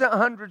 It wasn't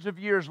hundreds of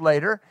years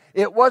later.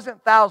 It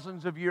wasn't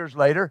thousands of years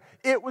later.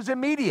 It was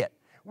immediate.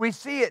 We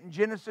see it in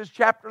Genesis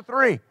chapter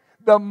 3.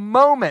 The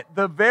moment,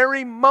 the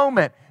very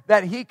moment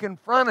that He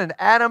confronted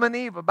Adam and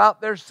Eve about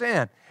their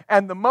sin,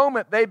 and the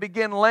moment they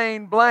began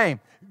laying blame,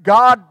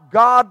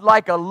 God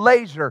like a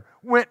laser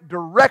went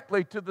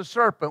directly to the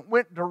serpent,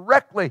 went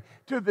directly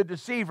to the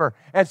deceiver,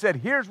 and said,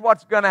 here's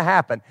what's going to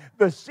happen.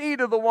 The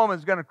seed of the woman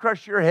is going to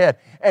crush your head,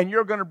 and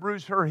you're going to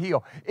bruise her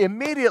heel.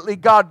 Immediately,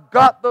 God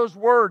got those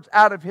words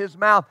out of His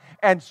mouth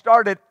and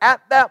started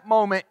at that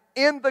moment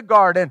in the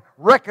garden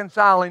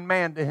reconciling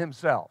man to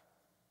Himself.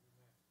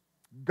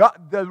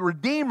 God, the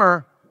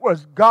Redeemer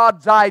was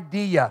God's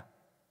idea.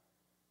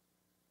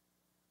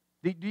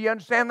 Do you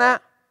understand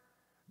that?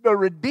 The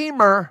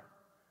Redeemer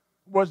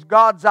was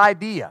God's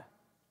idea.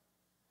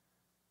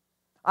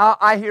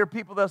 I hear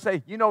people that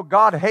say,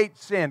 God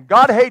hates sin.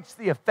 God hates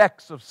the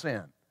effects of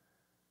sin.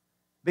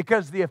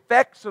 Because the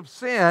effects of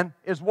sin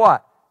is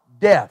what?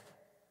 Death.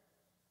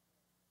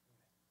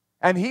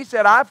 And He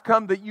said, I've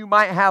come that you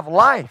might have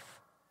life.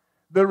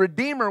 The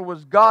Redeemer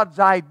was God's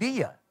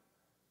idea.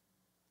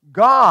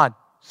 God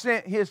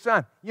sent His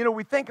Son.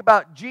 We think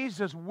about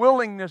Jesus'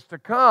 willingness to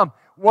come.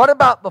 What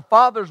about the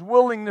Father's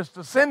willingness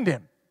to send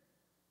Him?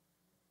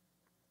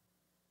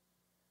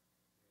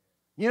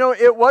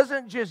 It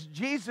wasn't just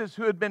Jesus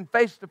who had been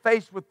face to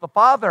face with the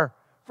Father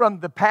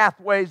from the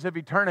pathways of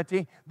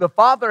eternity. The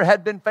Father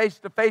had been face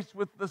to face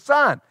with the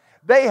Son.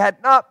 They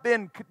had not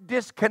been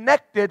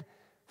disconnected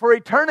for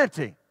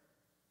eternity.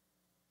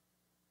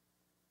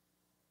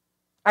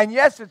 And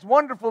yes, it's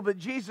wonderful that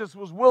Jesus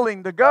was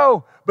willing to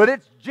go, but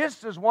it's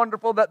just as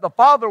wonderful that the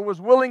Father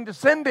was willing to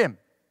send Him.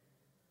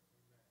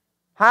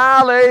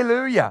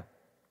 Hallelujah.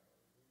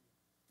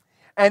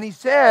 And He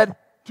said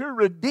to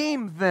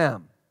redeem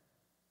them.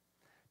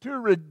 To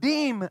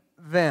redeem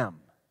them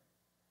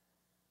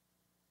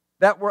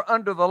that were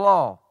under the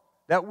law,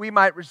 that we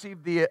might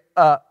receive the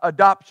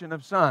adoption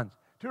of sons.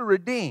 To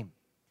redeem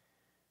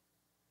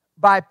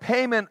by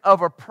payment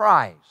of a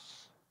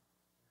price.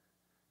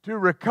 To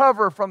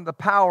recover from the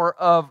power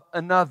of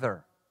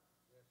another.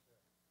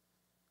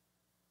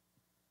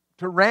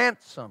 To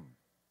ransom.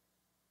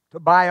 To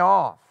buy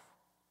off.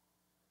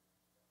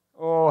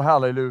 Oh,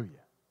 hallelujah.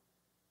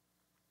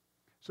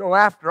 So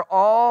after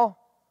all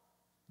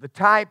the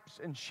types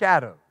and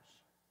shadows,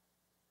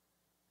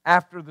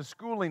 after the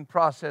schooling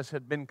process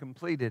had been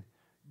completed,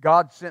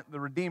 God sent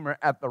the Redeemer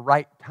at the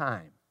right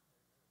time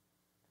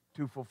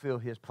to fulfill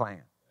His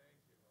plan.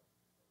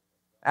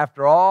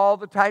 After all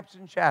the types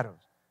and shadows,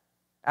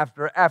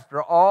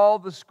 after all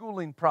the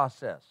schooling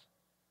process.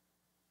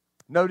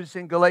 Notice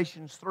in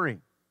Galatians 3,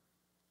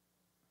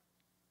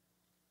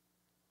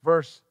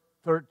 verse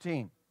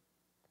 13,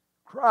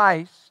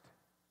 Christ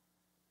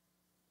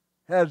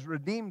has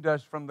redeemed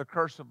us from the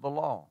curse of the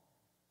law,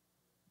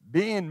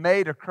 being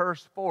made a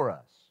curse for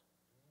us.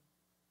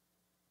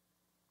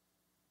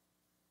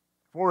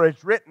 For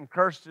it's written,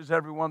 cursed is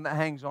everyone that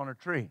hangs on a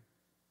tree.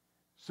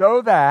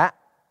 So that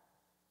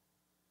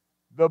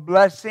the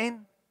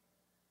blessing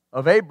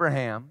of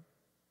Abraham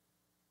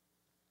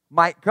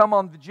might come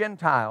on the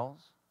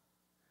Gentiles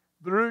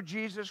through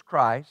Jesus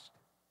Christ,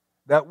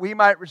 that we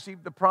might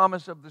receive the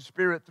promise of the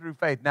Spirit through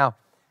faith. Now,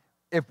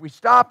 if we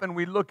stop and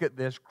we look at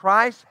this,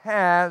 Christ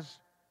has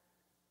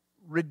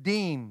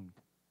redeemed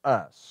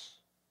us.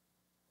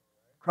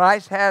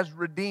 Christ has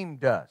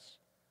redeemed us.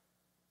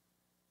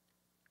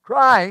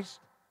 Christ,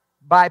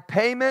 by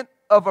payment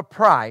of a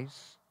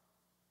price,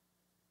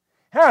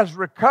 has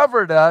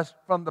recovered us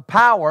from the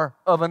power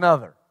of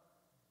another.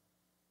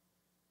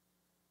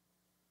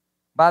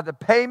 By the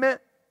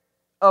payment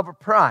of a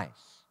price.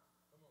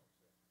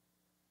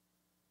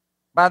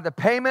 By the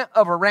payment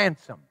of a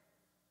ransom.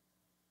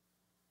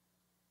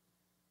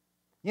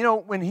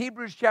 When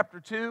Hebrews chapter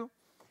 2,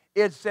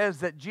 it says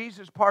that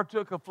Jesus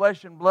partook of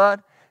flesh and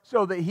blood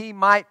so that He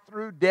might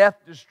through death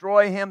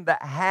destroy him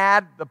that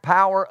had the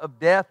power of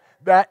death,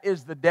 that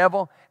is the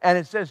devil. And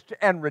it says,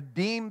 and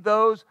redeem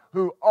those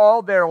who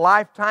all their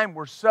lifetime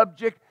were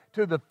subject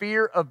to the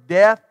fear of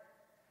death.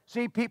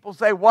 See, people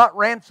say, what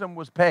ransom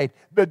was paid?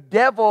 The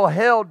devil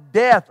held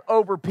death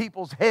over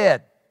people's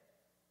head.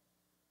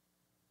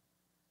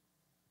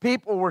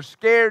 People were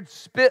scared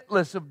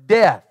spitless of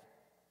death.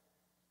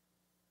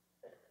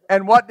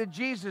 And what did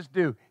Jesus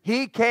do?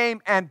 He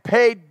came and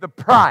paid the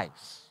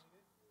price,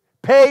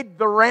 paid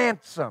the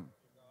ransom,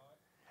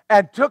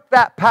 and took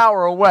that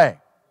power away.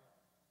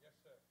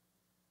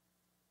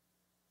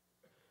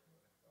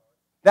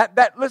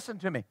 Listen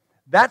to me.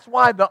 That's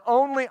why the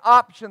only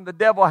option the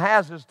devil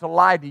has is to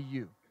lie to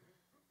you.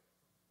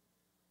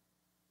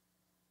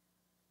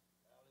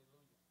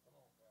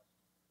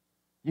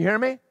 You hear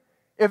me?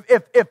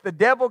 If the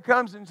devil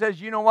comes and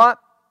says, you know what?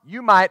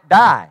 You might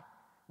die.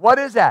 What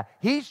is that?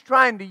 He's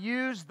trying to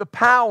use the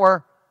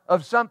power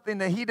of something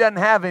that he doesn't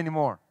have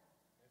anymore.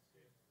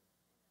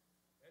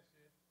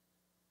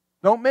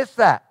 Don't miss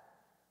that.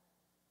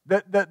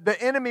 The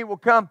enemy will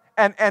come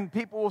and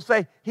people will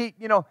say,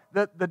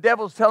 the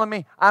devil's telling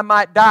me I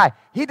might die.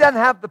 He doesn't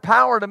have the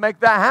power to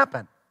make that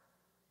happen.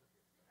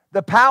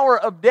 The power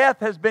of death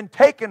has been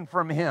taken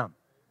from him.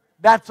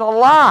 That's a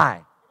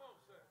lie.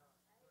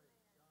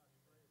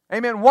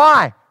 Amen.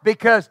 Why?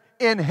 Because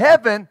in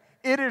heaven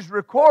it is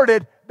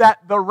recorded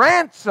that the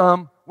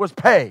ransom was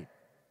paid.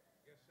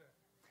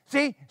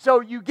 See, so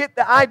you get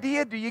the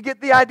idea? Do you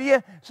get the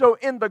idea? So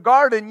in the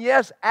garden,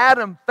 yes,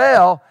 Adam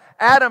fell,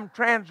 Adam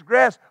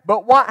transgressed,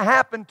 but what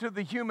happened to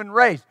the human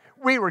race?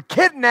 We were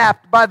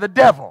kidnapped by the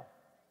devil.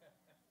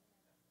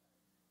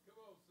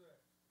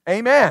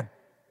 Amen.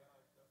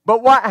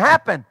 But what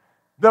happened?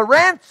 The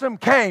ransom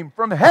came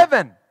from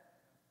heaven.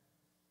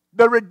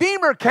 The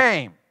Redeemer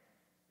came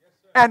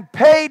and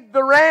paid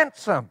the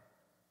ransom.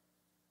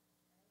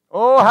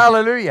 Oh,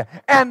 hallelujah.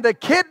 And the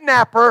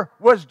kidnapper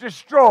was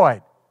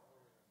destroyed.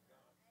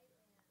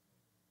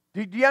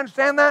 Do you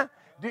understand that?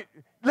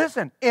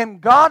 Listen, in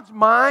God's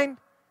mind,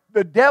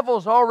 the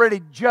devil's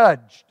already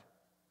judged.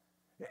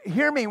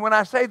 Hear me when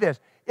I say this.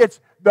 It's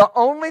the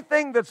only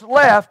thing that's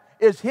left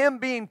is him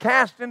being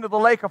cast into the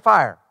lake of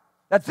fire.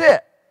 That's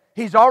it.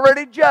 He's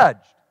already judged.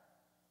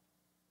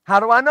 How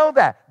do I know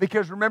that?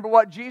 Because remember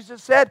what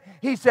Jesus said?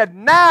 He said,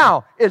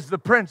 now is the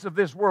prince of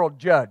this world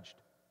judged.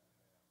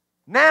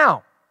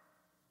 Now.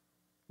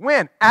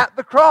 When? At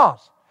the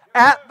cross.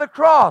 At the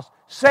cross.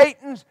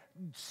 Satan's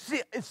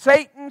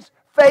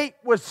fate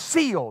was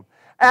sealed.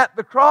 At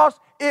the cross,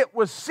 it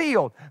was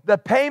sealed. The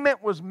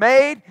payment was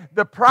made.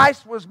 The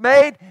price was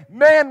made.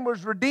 Man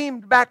was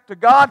redeemed back to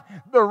God.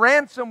 The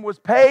ransom was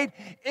paid.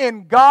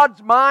 In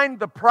God's mind,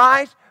 the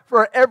price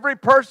for every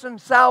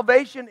person's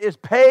salvation is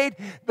paid.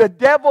 The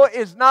devil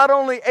is not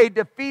only a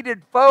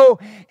defeated foe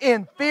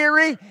in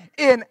theory,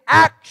 in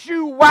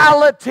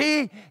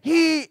actuality,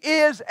 he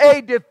is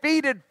a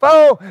defeated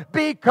foe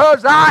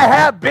because I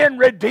have been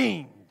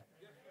redeemed.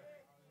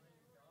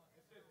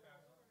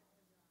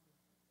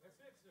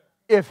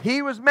 If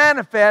he was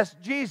manifest,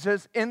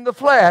 Jesus, in the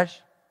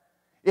flesh,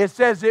 it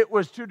says it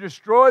was to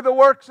destroy the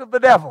works of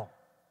the devil.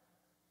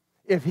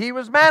 If he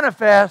was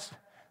manifest,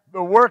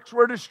 the works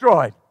were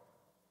destroyed.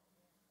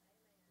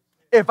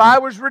 If I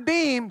was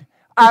redeemed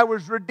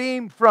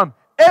from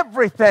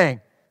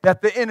everything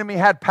that the enemy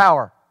had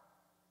power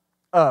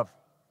of.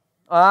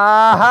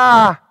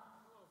 Aha!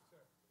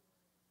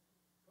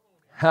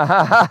 Ha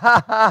ha ha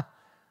ha ha!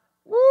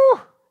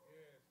 Woo!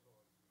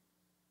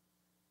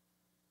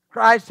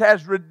 Christ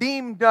has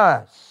redeemed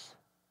us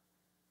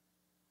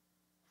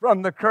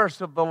from the curse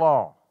of the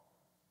law.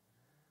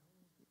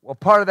 Well,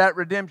 part of that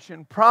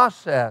redemption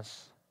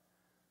process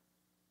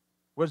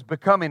was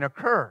becoming a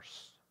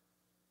curse.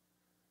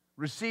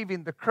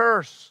 Receiving the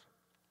curse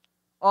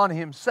on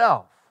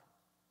himself.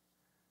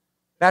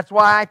 That's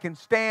why I can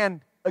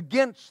stand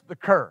against the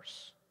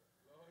curse.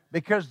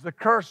 Because the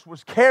curse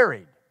was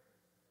carried.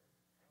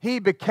 He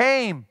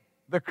became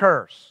the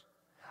curse.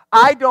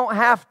 I don't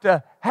have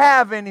to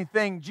have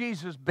anything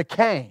Jesus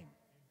became.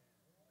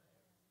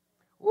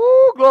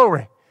 Woo,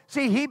 glory.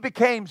 See, he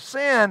became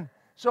sin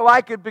so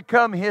I could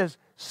become his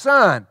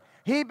son.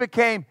 He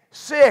became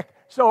sick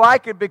so I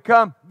could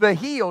become the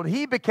healed.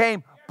 He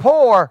became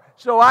poor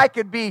so I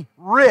could be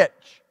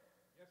rich.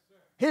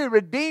 He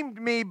redeemed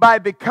me by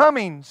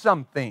becoming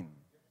something.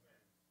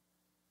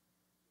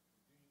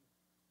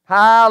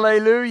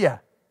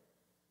 Hallelujah.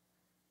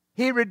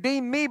 He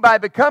redeemed me by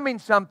becoming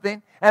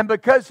something, and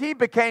because he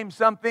became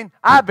something,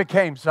 I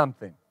became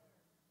something.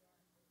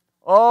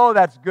 Oh,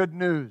 that's good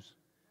news.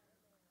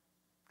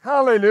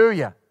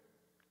 Hallelujah.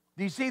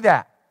 Do you see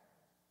that?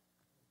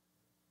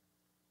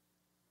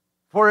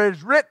 For it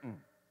is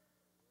written,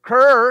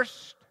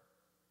 cursed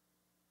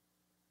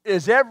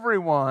is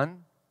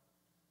everyone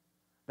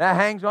that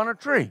hangs on a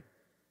tree.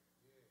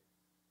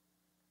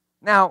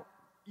 Now,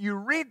 you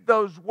read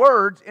those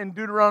words in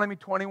Deuteronomy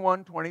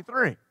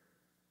 21:23.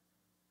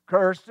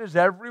 Cursed is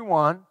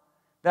everyone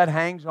that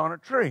hangs on a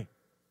tree.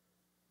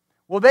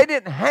 Well, they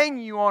didn't hang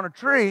you on a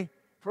tree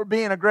for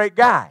being a great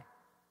guy.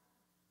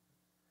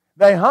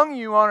 They hung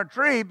you on a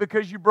tree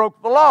because you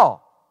broke the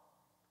law.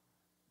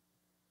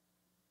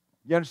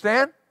 You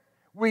understand?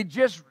 We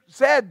just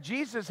said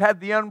Jesus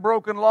had the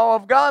unbroken law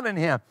of God in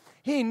him.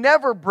 He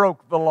never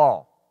broke the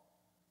law.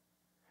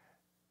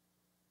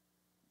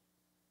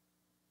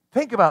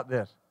 Think about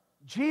this.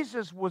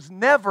 Jesus was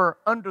never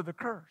under the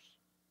curse.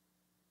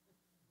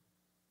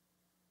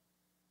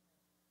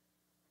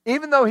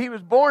 Even though he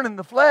was born in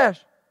the flesh,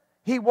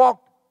 he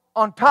walked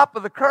on top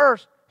of the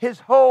curse his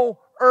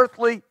whole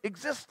earthly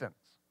existence.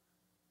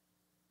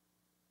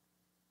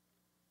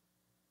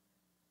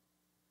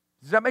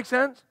 Does that make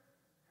sense?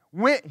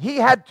 when he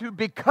had to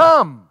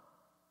become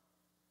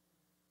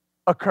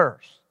a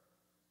curse.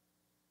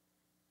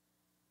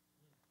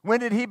 When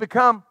did he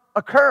become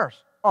a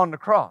curse? On the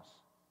cross.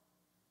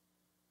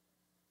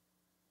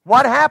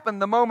 What happened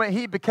the moment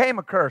he became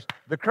a curse?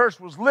 The curse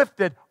was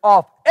lifted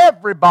off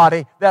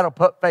everybody that'll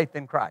put faith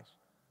in Christ.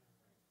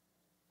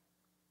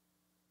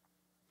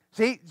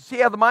 See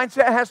how the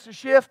mindset has to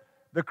shift?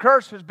 The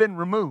curse has been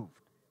removed.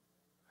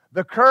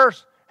 The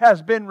curse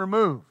has been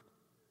removed.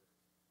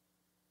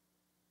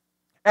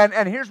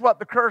 And here's what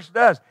the curse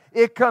does.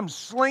 It comes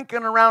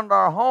slinking around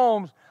our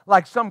homes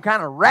like some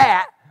kind of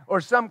rat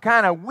or some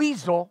kind of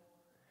weasel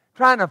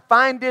trying to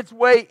find its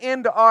way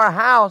into our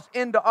house,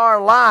 into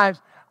our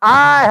lives.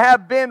 I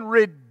have been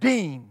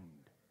redeemed.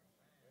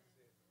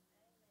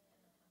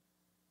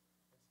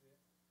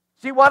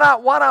 See, what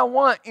I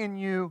want in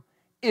you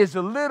is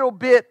a little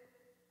bit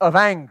of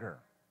anger.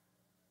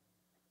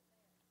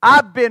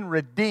 I've been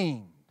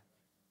redeemed.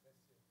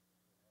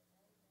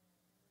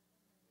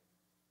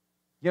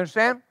 You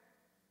understand?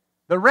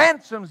 The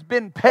ransom's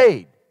been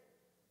paid.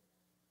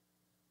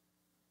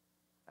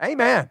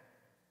 Amen.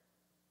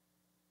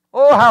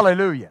 Oh,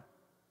 hallelujah.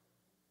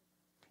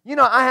 You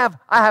know, I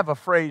have a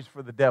phrase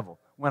for the devil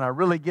when I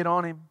really get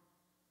on him.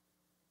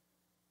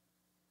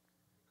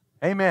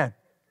 Amen.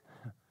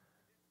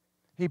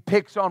 He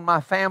picks on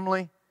my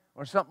family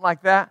or something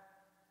like that.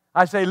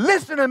 I say,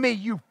 listen to me,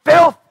 you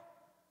filth.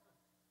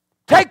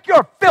 Take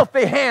your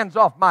filthy hands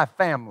off my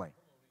family.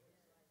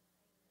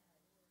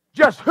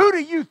 Just who do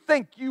you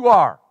think you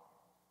are?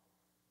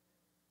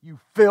 You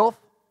filth.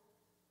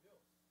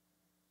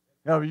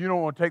 No, you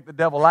don't want to take the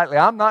devil lightly.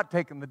 I'm not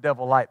taking the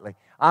devil lightly.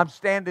 I'm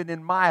standing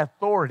in my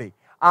authority.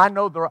 I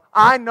know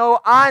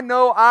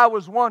I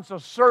was once a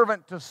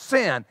servant to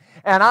sin,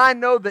 and I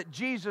know that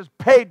Jesus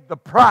paid the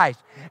price,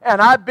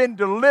 and I've been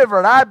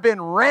delivered. I've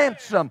been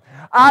ransomed.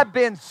 I've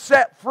been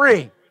set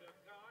free.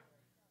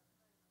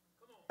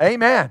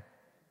 Amen.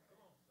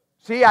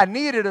 See, I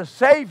needed a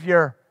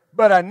Savior,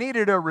 but I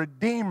needed a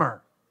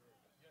Redeemer.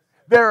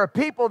 There are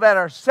people that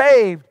are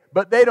saved,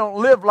 but they don't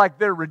live like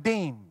they're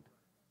redeemed.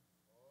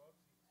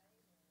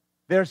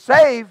 They're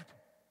saved.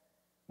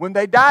 When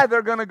they die,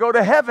 they're going to go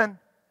to heaven,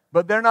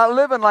 but they're not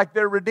living like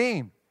they're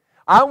redeemed.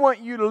 I want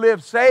you to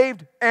live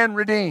saved and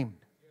redeemed.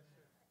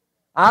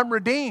 I'm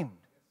redeemed.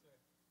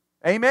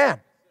 Amen.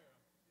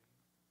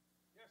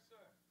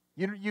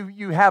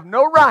 You have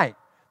no right.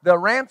 The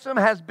ransom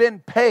has been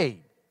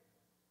paid.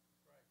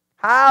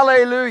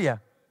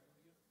 Hallelujah.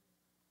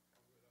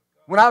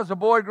 When I was a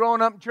boy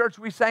growing up in church,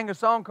 we sang a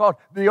song called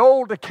 "The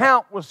Old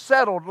Account Was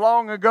Settled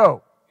Long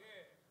Ago."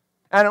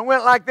 And it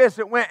went like this.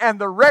 It went, and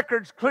the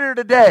record's clear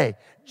today.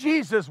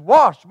 Jesus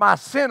washed my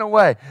sin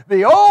away.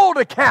 The old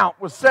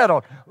account was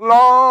settled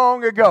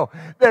long ago.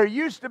 There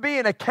used to be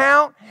an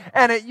account,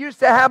 and it used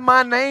to have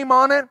my name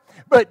on it.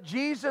 But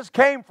Jesus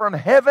came from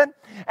heaven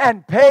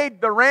and paid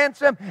the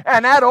ransom,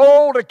 and that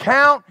old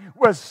account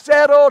was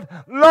settled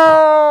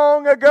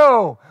long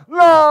ago.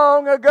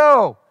 Long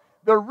ago.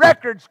 The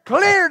record's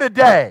clear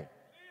today.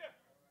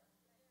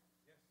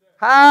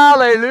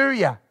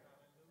 Hallelujah.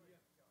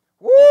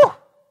 Woo!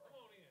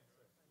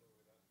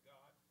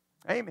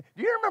 Amen.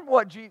 Do you remember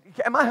what Jesus...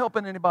 Am I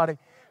helping anybody?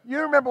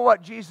 You remember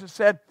what Jesus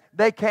said?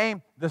 They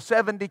came, the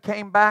 70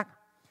 came back,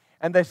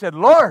 and they said,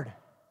 Lord,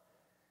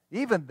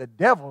 even the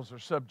devils are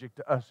subject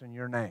to us in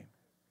your name.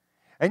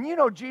 And you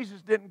know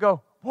Jesus didn't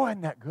go, boy,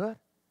 isn't that good?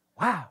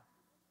 Wow.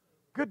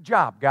 Good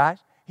job, guys.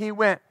 He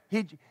went,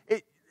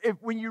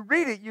 when you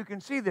read it, you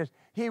can see this.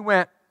 He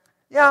went,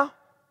 yeah,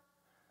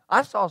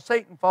 I saw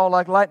Satan fall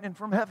like lightning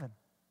from heaven.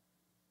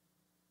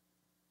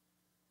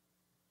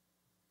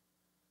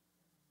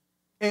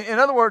 In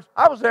other words,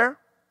 I was there.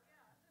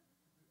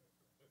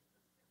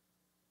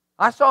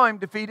 I saw him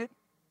defeated.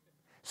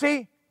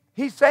 See,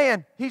 he's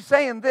saying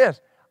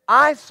this.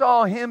 I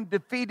saw him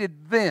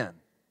defeated then.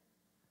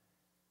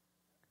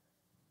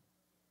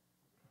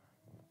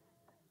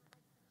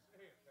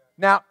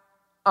 Now,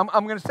 I'm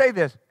going to say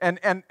this, and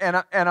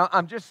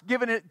I'm just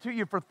giving it to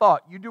you for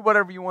thought. You do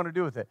whatever you want to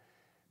do with it.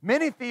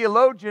 Many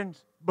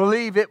theologians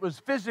believe it was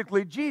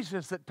physically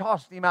Jesus that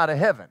tossed him out of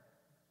heaven.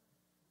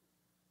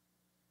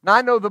 Now,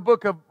 I know the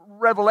book of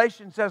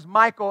Revelation says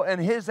Michael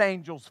and his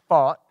angels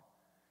fought,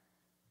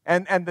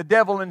 and the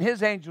devil and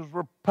his angels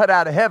were put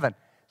out of heaven.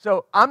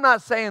 So I'm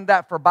not saying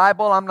that for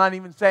Bible. I'm not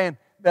even saying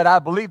that I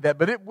believe that.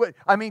 But it would.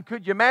 I mean,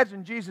 could you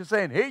imagine Jesus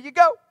saying, here you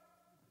go?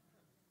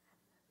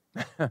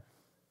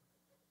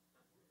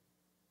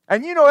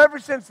 And you know, ever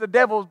since the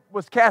devil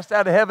was cast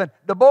out of heaven,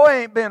 the boy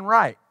ain't been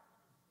right.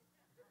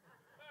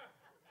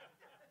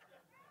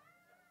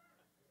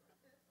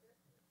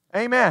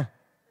 Amen.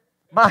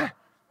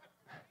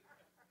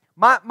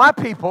 My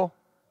people,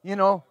 you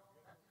know,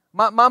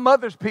 my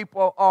mother's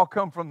people all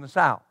come from the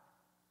South.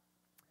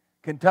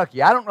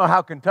 Kentucky. I don't know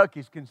how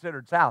Kentucky's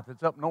considered South.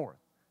 It's up north.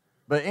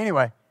 But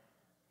anyway,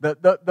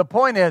 the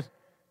point is,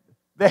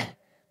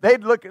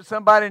 they'd look at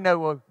somebody and go,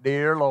 well,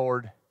 dear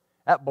Lord,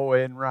 that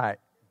boy isn't right.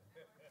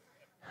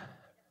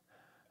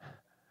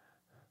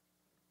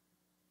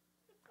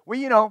 Well,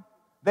 you know,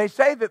 They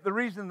say that the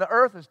reason the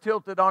earth is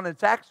tilted on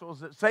its axle is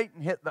that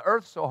Satan hit the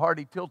earth so hard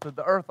he tilted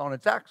the earth on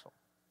its axle.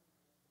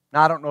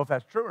 Now, I don't know if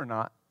that's true or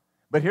not,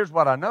 but here's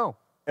what I know.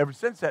 Ever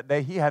since that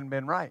day, he hadn't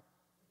been right.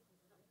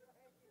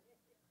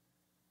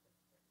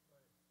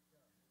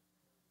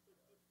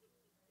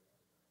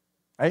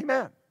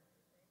 Amen.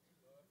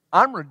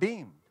 I'm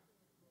redeemed.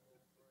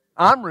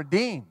 I'm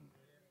redeemed.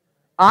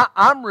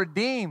 I'm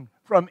redeemed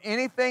from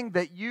anything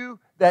that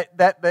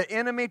the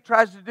enemy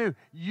tries to do.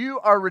 You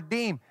are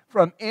redeemed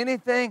from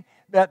anything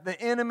that the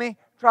enemy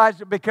tries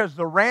to, because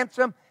the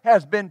ransom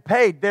has been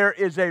paid. There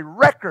is a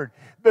record.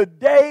 The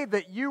day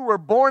that you were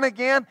born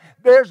again,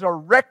 there's a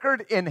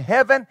record in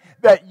heaven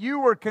that you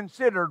were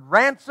considered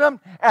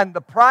ransomed and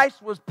the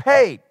price was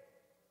paid.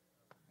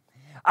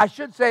 I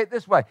should say it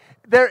this way.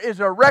 There is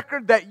a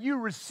record that you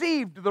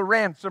received the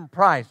ransom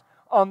price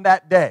on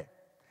that day.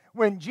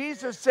 When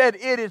Jesus said,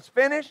 "It is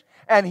finished,"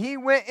 and He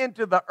went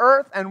into the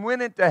earth and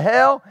went into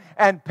hell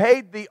and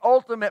paid the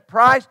ultimate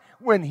price,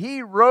 when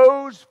He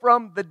rose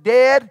from the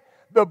dead,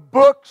 the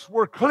books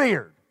were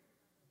cleared.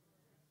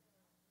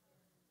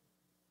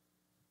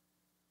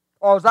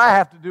 All I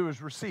have to do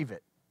is receive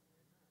it.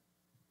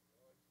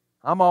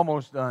 I'm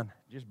almost done.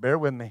 Just bear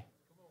with me.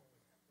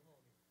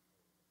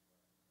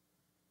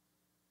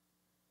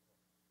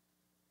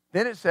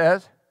 Then it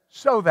says,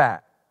 so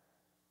that.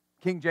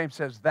 King James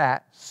says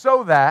that.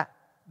 So that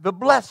the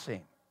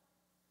blessing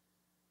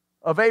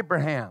of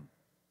Abraham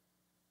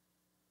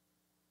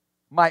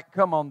might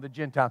come on the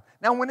Gentiles.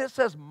 Now, when it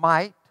says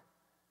might,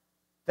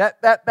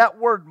 that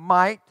word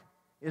might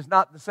is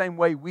not the same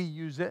way we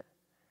use it.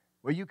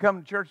 Will you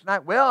come to church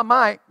tonight? Well, I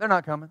might. They're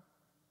not coming.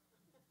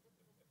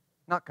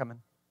 Not coming.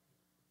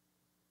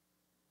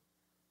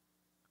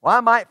 Well,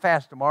 I might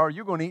fast tomorrow.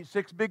 You're going to eat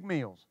 6 big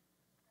meals.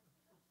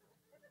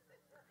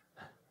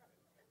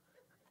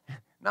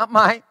 Not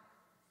might.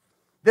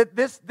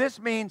 This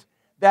means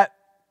that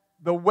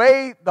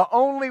the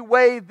only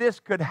way this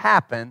could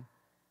happen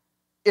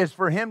is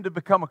for him to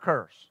become a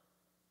curse.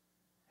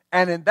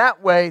 And in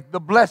that way, the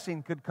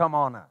blessing could come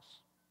on us.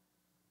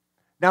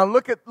 Now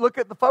look at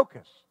the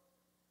focus.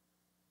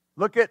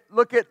 Look at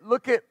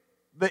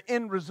the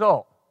end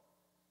result.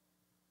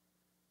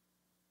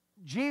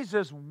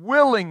 Jesus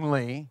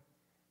willingly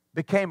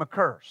became a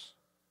curse,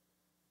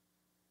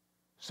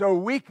 so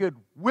we could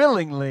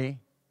willingly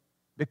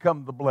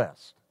become the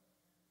blessed.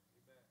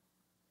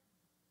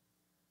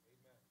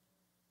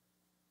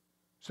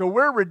 So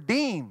we're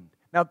redeemed.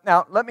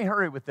 Now let me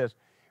hurry with this.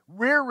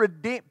 We're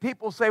redeemed.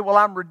 People say, well,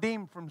 I'm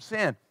redeemed from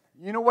sin.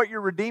 You know what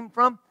you're redeemed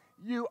from?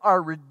 You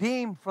are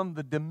redeemed from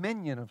the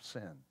dominion of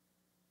sin.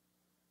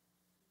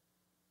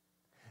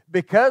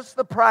 Because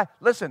the price,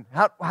 listen,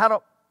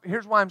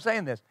 here's why I'm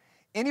saying this.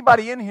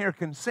 Anybody in here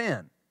can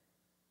sin,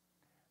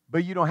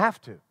 but you don't have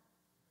to.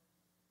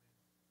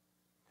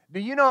 Do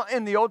you know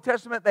in the Old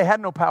Testament they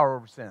had no power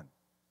over sin?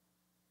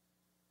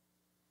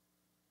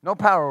 No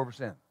power over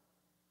sin.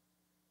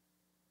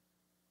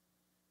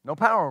 No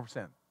power over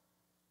sin.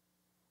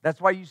 That's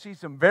why you see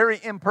some very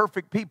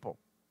imperfect people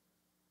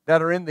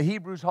that are in the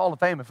Hebrews Hall of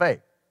Fame of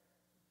Faith.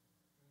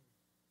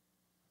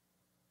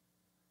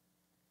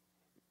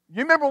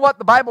 You remember what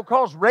the Bible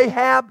calls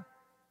Rahab?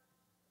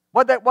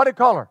 What did it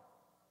call her?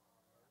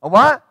 A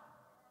what?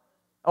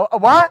 A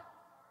what?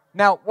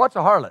 Now, what's a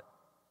harlot?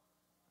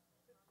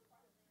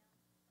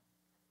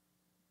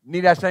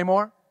 Need I say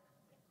more?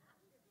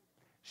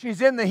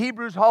 She's in the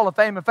Hebrews Hall of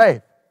Fame of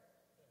Faith.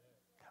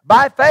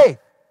 By faith,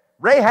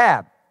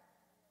 Rahab.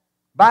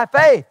 By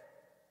faith,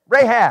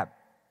 Rahab.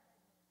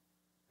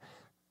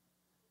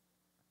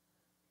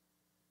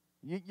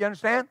 You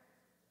understand?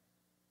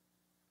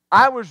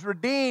 I was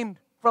redeemed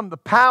from the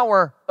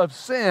power of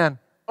sin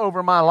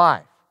over my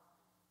life.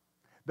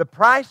 The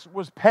price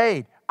was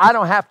paid. I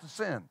don't have to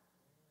sin.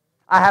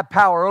 I have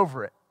power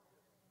over it.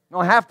 I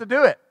don't have to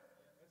do it.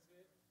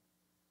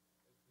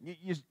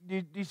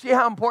 You see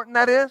how important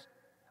that is?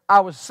 I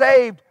was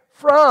saved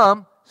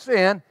from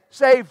sin,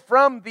 saved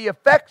from the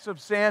effects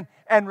of sin,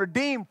 and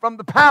redeemed from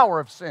the power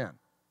of sin.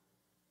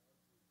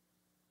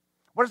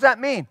 What does that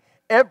mean?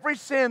 Every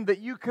sin that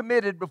you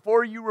committed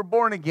before you were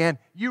born again,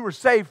 you were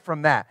saved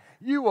from that.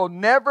 You will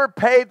never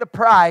pay the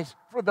price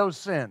for those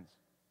sins.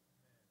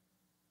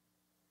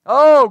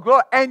 Oh,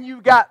 glory. And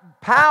you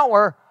got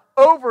power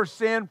over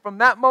sin from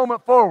that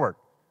moment forward.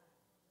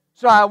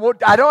 So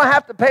I don't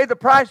have to pay the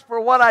price for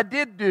what I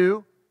did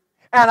do,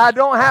 and I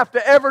don't have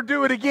to ever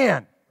do it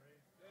again.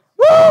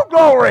 Woo,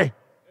 glory.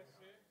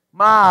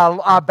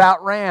 I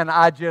about ran.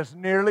 I just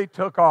nearly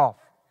took off.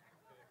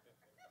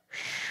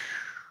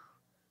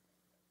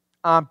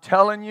 I'm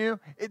telling you,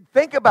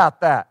 think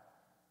about that.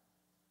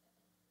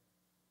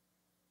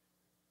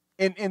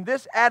 In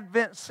this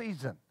Advent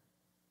season,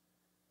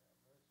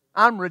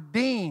 I'm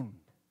redeemed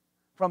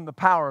from the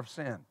power of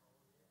sin.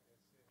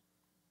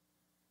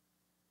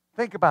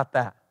 Think about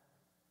that.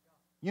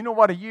 You know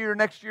what a year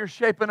next year is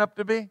shaping up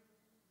to be?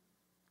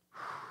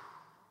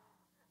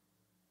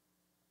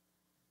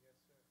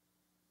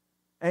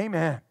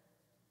 Amen.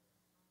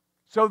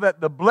 So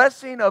that the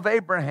blessing of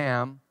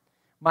Abraham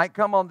might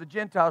come on the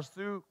Gentiles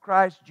through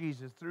Christ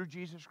Jesus, through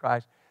Jesus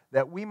Christ,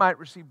 that we might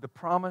receive the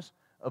promise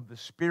of the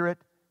Spirit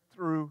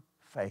through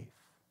faith.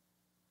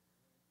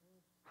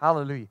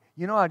 Hallelujah.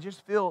 You know, I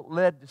just feel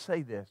led to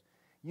say this.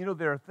 You know,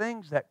 there are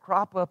things that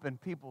crop up in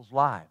people's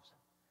lives.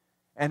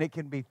 And it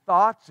can be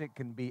thoughts, it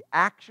can be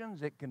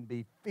actions, it can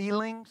be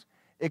feelings,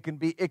 it can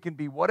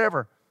be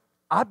whatever.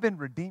 I've been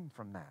redeemed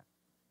from that.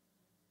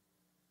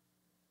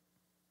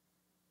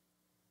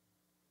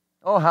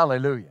 Oh,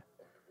 hallelujah.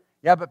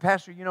 Yeah, but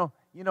Pastor, you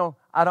know,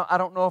 I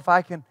don't know if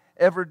I can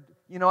ever,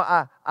 you know,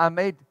 I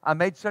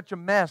made such a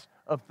mess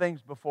of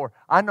things before.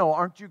 I know,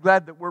 aren't you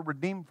glad that we're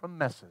redeemed from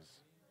messes?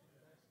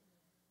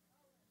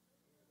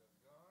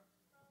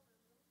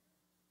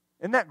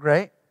 Isn't that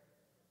great?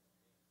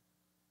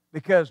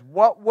 Because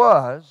what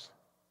was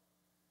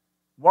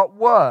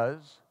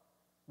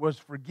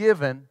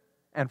forgiven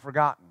and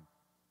forgotten.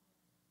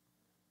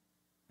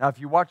 Now, if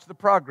you watch the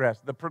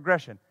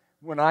progression,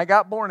 when I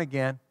got born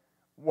again,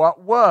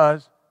 what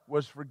was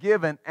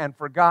forgiven and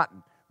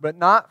forgotten. But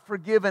not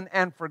forgiven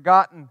and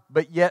forgotten,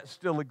 but yet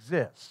still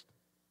exists.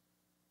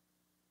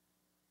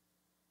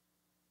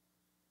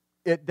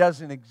 It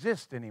doesn't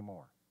exist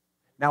anymore.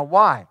 Now,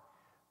 why?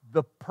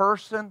 The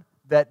person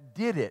that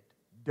did it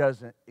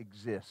doesn't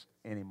exist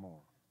anymore.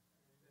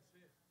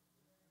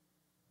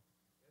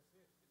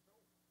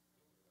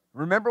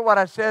 Remember what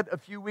I said a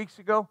few weeks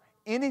ago?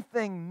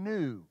 Anything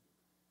new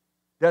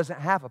doesn't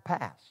have a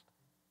past.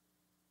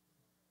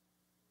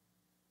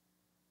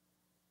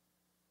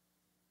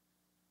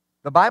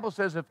 The Bible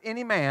says if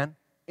any man,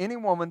 any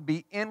woman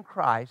be in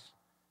Christ,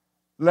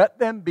 let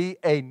them be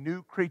a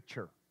new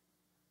creature.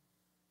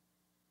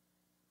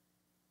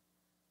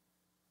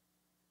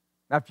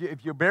 Now,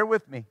 if you bear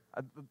with me,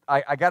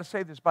 I got to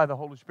say this by the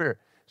Holy Spirit.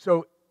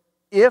 So,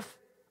 if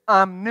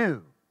I'm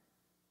new,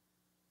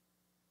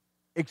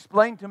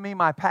 explain to me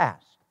my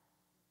past.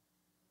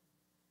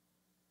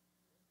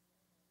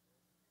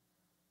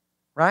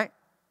 Right?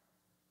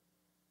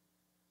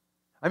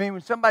 I mean,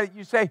 when somebody,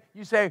 you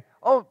say,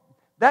 oh,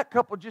 that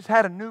couple just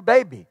had a new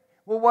baby.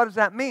 Well, what does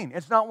that mean?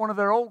 It's not one of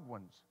their old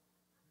ones.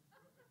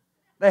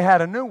 They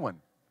had a new one.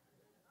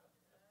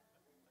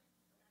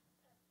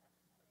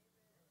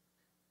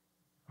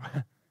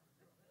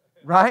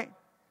 Right?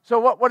 So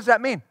what does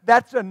that mean?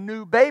 That's a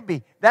new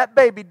baby. That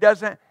baby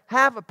doesn't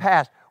have a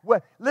past.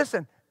 Well,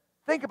 listen,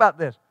 think about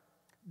this.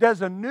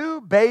 Does a new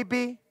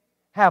baby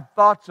have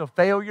thoughts of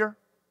failure?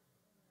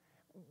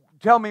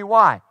 Tell me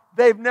why.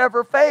 They've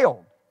never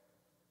failed.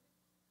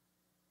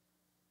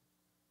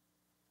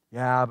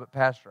 Yeah, but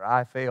Pastor,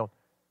 I failed.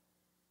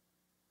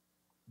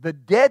 The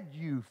dead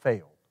you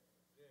failed.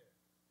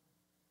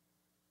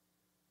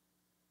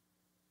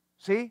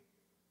 See?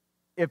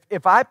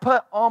 If I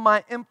put all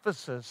my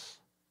emphasis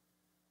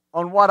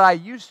on what I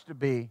used to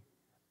be,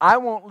 I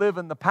won't live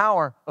in the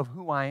power of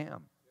who I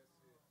am.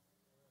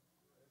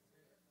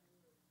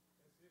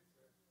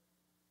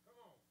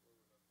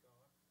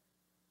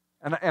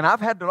 And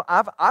I've had to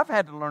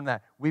learn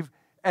that.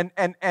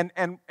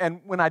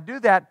 And when I do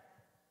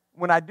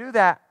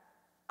that,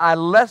 I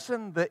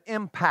lessen the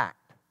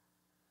impact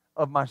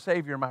of my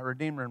Savior, my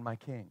Redeemer, and my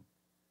King.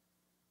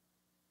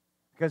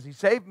 Because He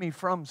saved me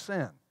from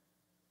sin.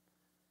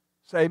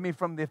 Saved me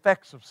from the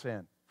effects of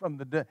sin.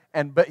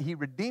 But He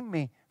redeemed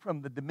me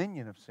from the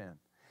dominion of sin.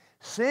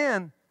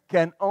 Sin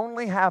can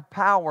only have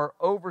power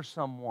over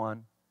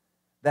someone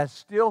that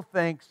still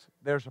thinks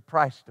there's a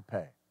price to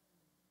pay.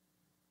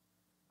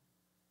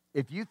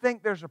 If you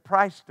think there's a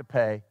price to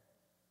pay,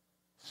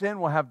 sin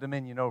will have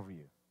dominion over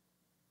you.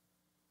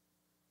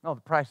 No,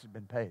 the price has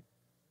been paid.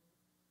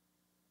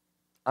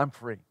 I'm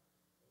free.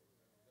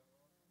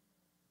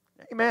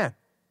 Amen.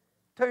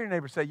 Tell your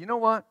neighbor, say, you know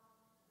what?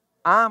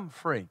 I'm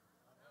free.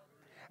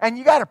 And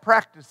you got to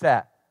practice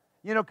that.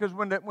 You know, because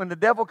when the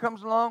devil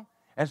comes along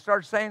and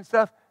starts saying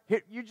stuff,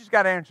 you just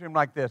got to answer him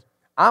like this.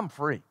 I'm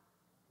free.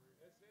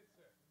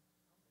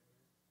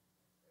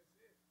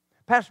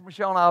 Pastor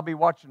Michelle and I will be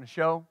watching a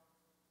show.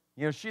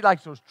 You know, she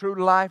likes those true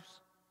to lives.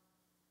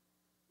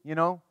 You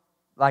know,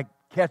 like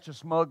Catch a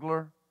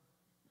Smuggler,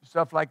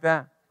 stuff like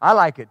that. I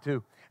like it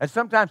too. And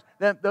sometimes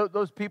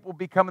those people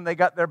be coming, they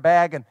got their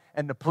bag,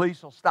 and the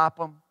police will stop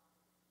them.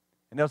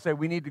 And they'll say,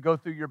 we need to go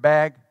through your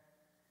bag.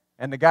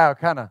 And the guy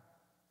will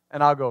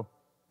and I'll go,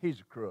 he's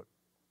a crook.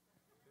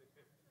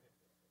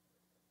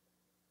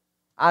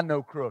 I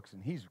know crooks,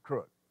 and he's a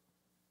crook.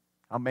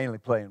 I'm mainly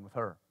playing with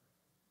her.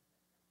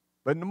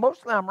 But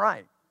mostly I'm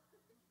right.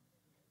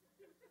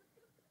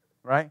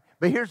 Right?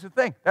 But here's the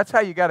thing. That's how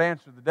you got to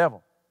answer the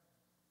devil.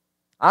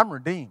 I'm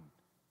redeemed.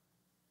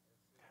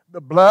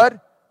 The blood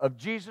of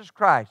Jesus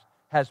Christ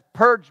has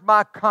purged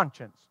my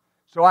conscience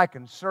so I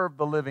can serve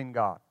the living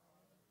God.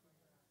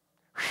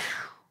 Whew.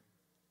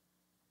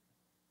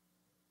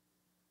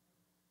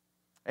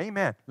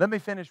 Amen. Let me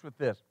finish with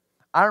this.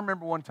 I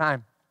remember one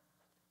time,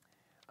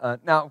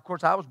 now, of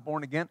course, I was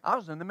born again. I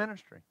was in the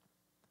ministry.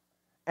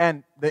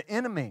 And the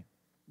enemy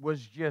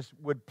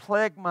would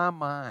plague my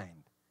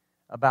mind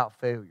about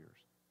failures.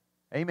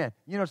 Amen.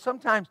 You know,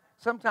 sometimes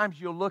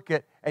you'll look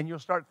at and you'll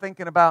start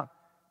thinking about,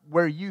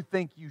 where you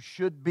think you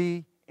should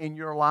be in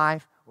your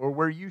life, or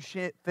where you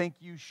think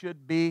you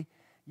should be,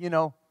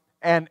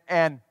 and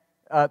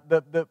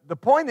the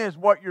point is,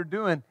 what you're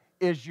doing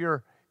is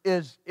you're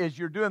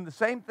doing the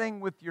same thing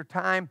with your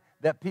time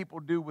that people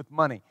do with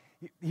money.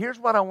 Here's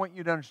what I want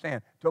you to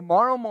understand.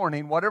 Tomorrow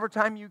morning, whatever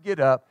time you get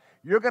up,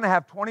 you're going to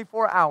have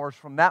 24 hours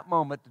from that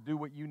moment to do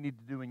what you need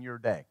to do in your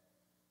day.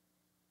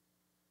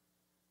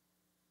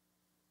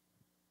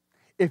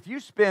 If you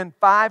spend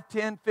 5,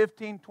 10,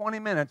 15, 20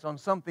 minutes on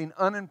something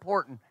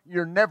unimportant,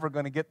 you're never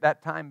going to get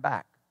that time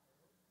back.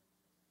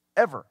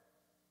 Ever.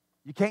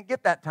 You can't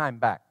get that time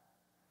back.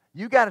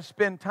 You got to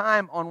spend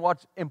time on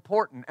what's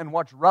important and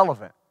what's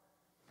relevant.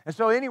 And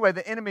so anyway,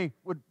 the enemy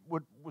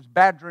was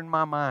badgering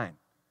my mind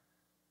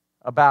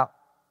about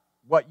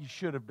what you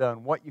should have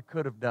done, what you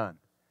could have done.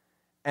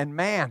 And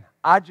man,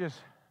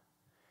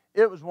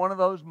 it was one of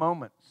those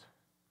moments.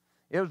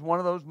 It was one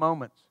of those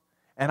moments.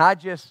 And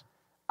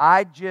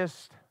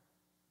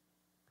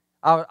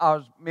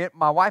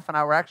my wife and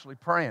I were actually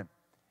praying,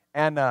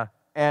 and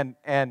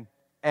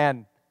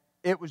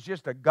it was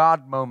just a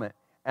God moment.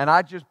 And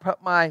I just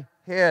put my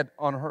head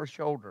on her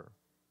shoulder,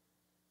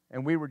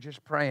 and we were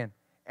just praying.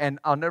 And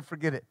I'll never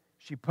forget it.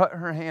 She put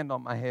her hand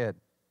on my head,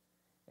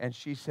 and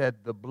she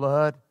said, "The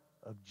blood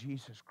of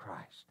Jesus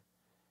Christ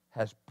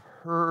has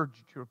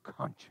purged your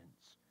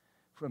conscience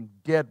from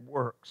dead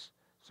works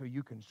so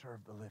you can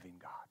serve the living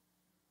God."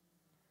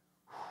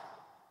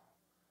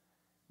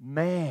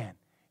 Man,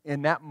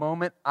 in that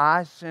moment,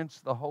 I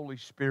sensed the Holy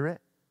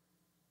Spirit.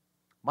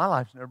 My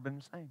life's never been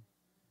the same.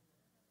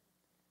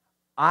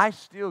 I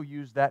still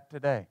use that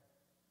today.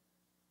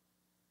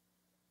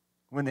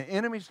 When the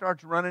enemy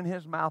starts running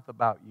his mouth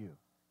about you,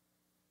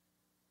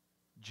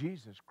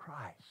 Jesus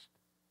Christ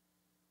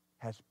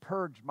has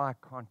purged my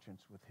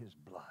conscience with His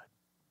blood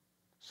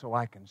so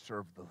I can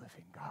serve the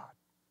living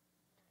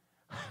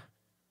God.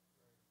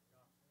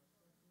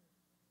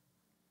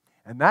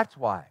 And that's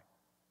why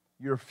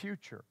your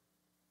future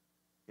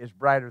is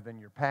brighter than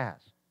your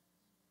past.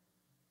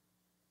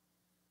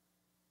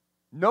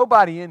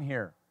 Nobody in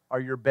here are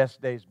your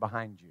best days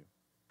behind you.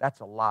 That's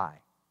a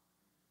lie.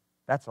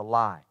 That's a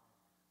lie.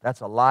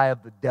 That's a lie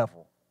of the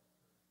devil.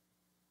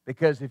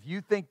 Because if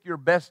you think your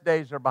best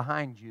days are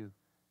behind you,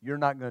 you're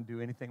not going to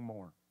do anything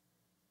more.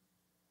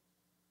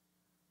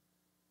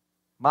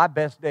 My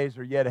best days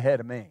are yet ahead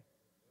of me.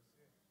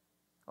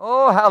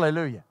 Oh,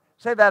 hallelujah.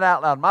 Say that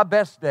out loud. My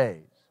best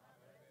days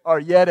are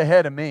yet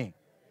ahead of me.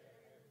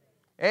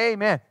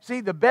 Amen.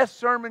 See, the best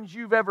sermons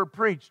you've ever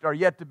preached are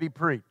yet to be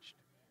preached.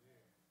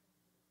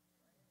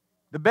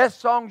 The best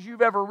songs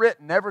you've ever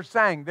written, ever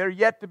sang, they're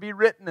yet to be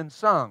written and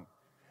sung.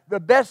 The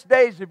best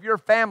days of your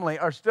family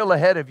are still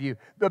ahead of you.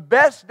 The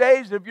best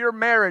days of your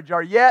marriage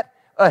are yet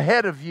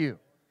ahead of you.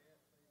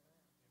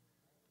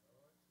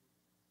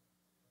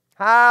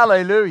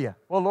 Hallelujah.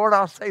 Well, Lord,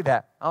 I'll say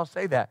that. I'll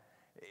say that.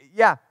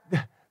 Yeah,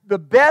 the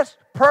best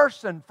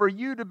person for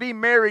you to be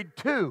married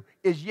to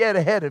is yet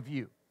ahead of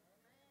you.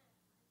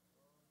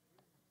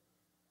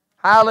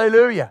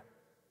 Hallelujah.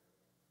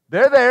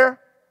 They're there,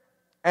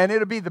 and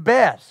it'll be the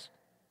best.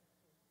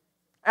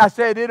 I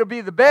said it'll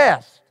be the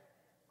best.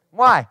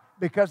 Why?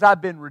 Because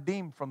I've been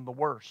redeemed from the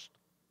worst.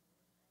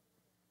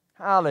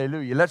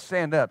 Hallelujah. Let's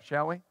stand up,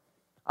 shall we?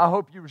 I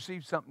hope you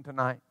received something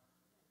tonight.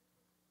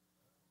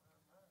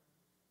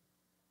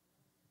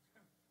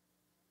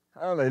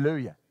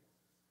 Hallelujah.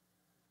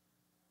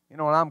 You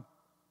know, when I'm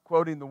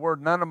quoting the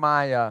word, none of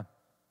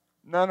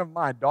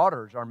my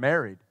daughters are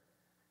married.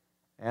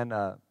 And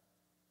of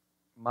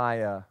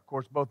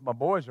course, both my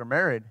boys are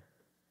married.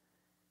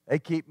 They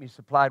keep me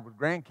supplied with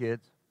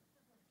grandkids.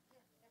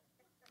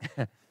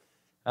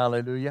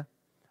 Hallelujah.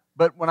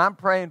 But when I'm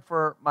praying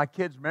for my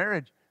kids'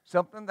 marriage,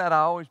 something that I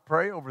always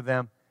pray over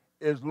them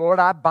is, Lord,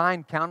 I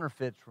bind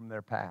counterfeits from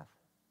their path.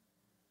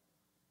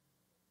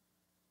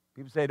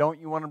 People say, don't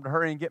you want them to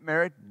hurry and get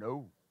married?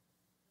 No.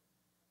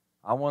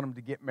 I want them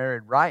to get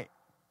married right.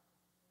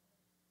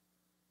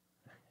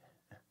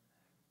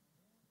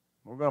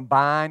 We're going to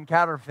bind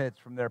counterfeits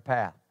from their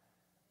path.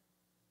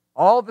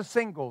 All the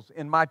singles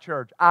in my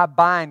church, I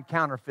bind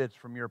counterfeits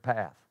from your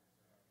path.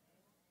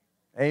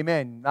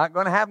 Amen. Not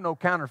going to have no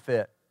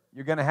counterfeit.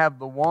 You're going to have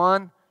the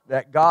one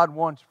that God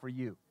wants for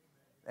you.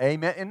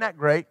 Amen. Isn't that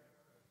great?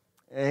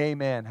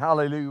 Amen.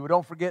 Hallelujah. Well,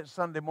 don't forget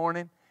Sunday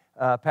morning.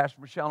 Pastor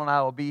Michelle and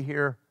I will be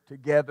here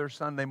together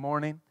Sunday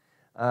morning.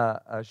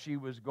 She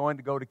was going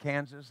to go to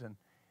Kansas,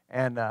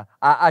 and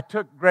I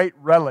took great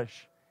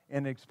relish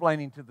in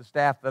explaining to the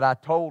staff that I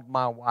told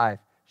my wife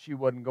she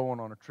wasn't going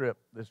on a trip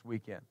this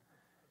weekend.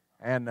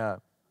 And,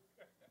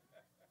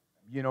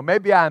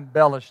 maybe I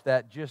embellished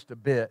that just a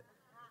bit,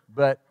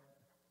 but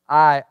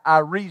I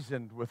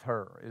reasoned with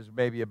her is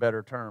maybe a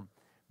better term.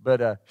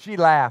 But she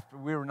laughed.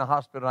 We were in the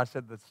hospital, and I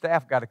said, the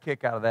staff got a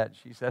kick out of that. And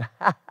she said,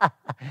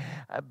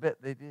 I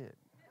bet they did.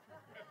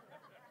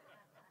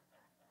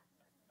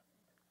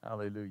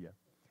 Hallelujah.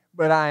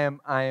 But I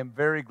am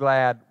very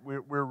glad.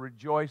 We're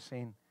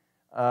rejoicing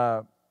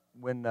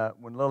when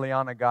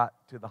Liliana got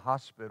to the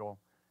hospital.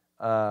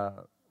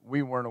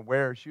 We weren't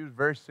aware. She was a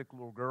very sick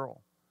little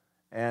girl.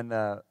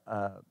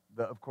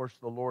 of course,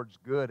 the Lord's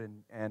good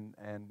and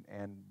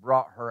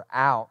brought her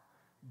out.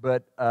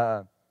 But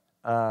I'm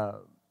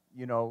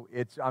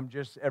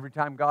just, every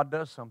time God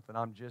does something,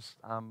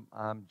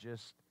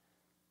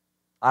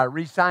 I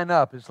re-sign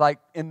up. It's like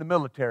in the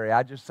military.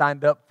 I just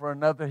signed up for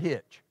another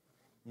hitch.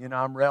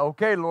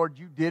 Okay, Lord,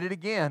 you did it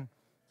again.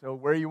 So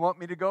where you want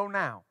me to go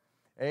now?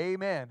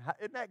 Amen.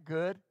 Isn't that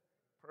good?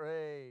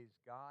 Praise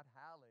God.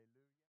 Hallelujah.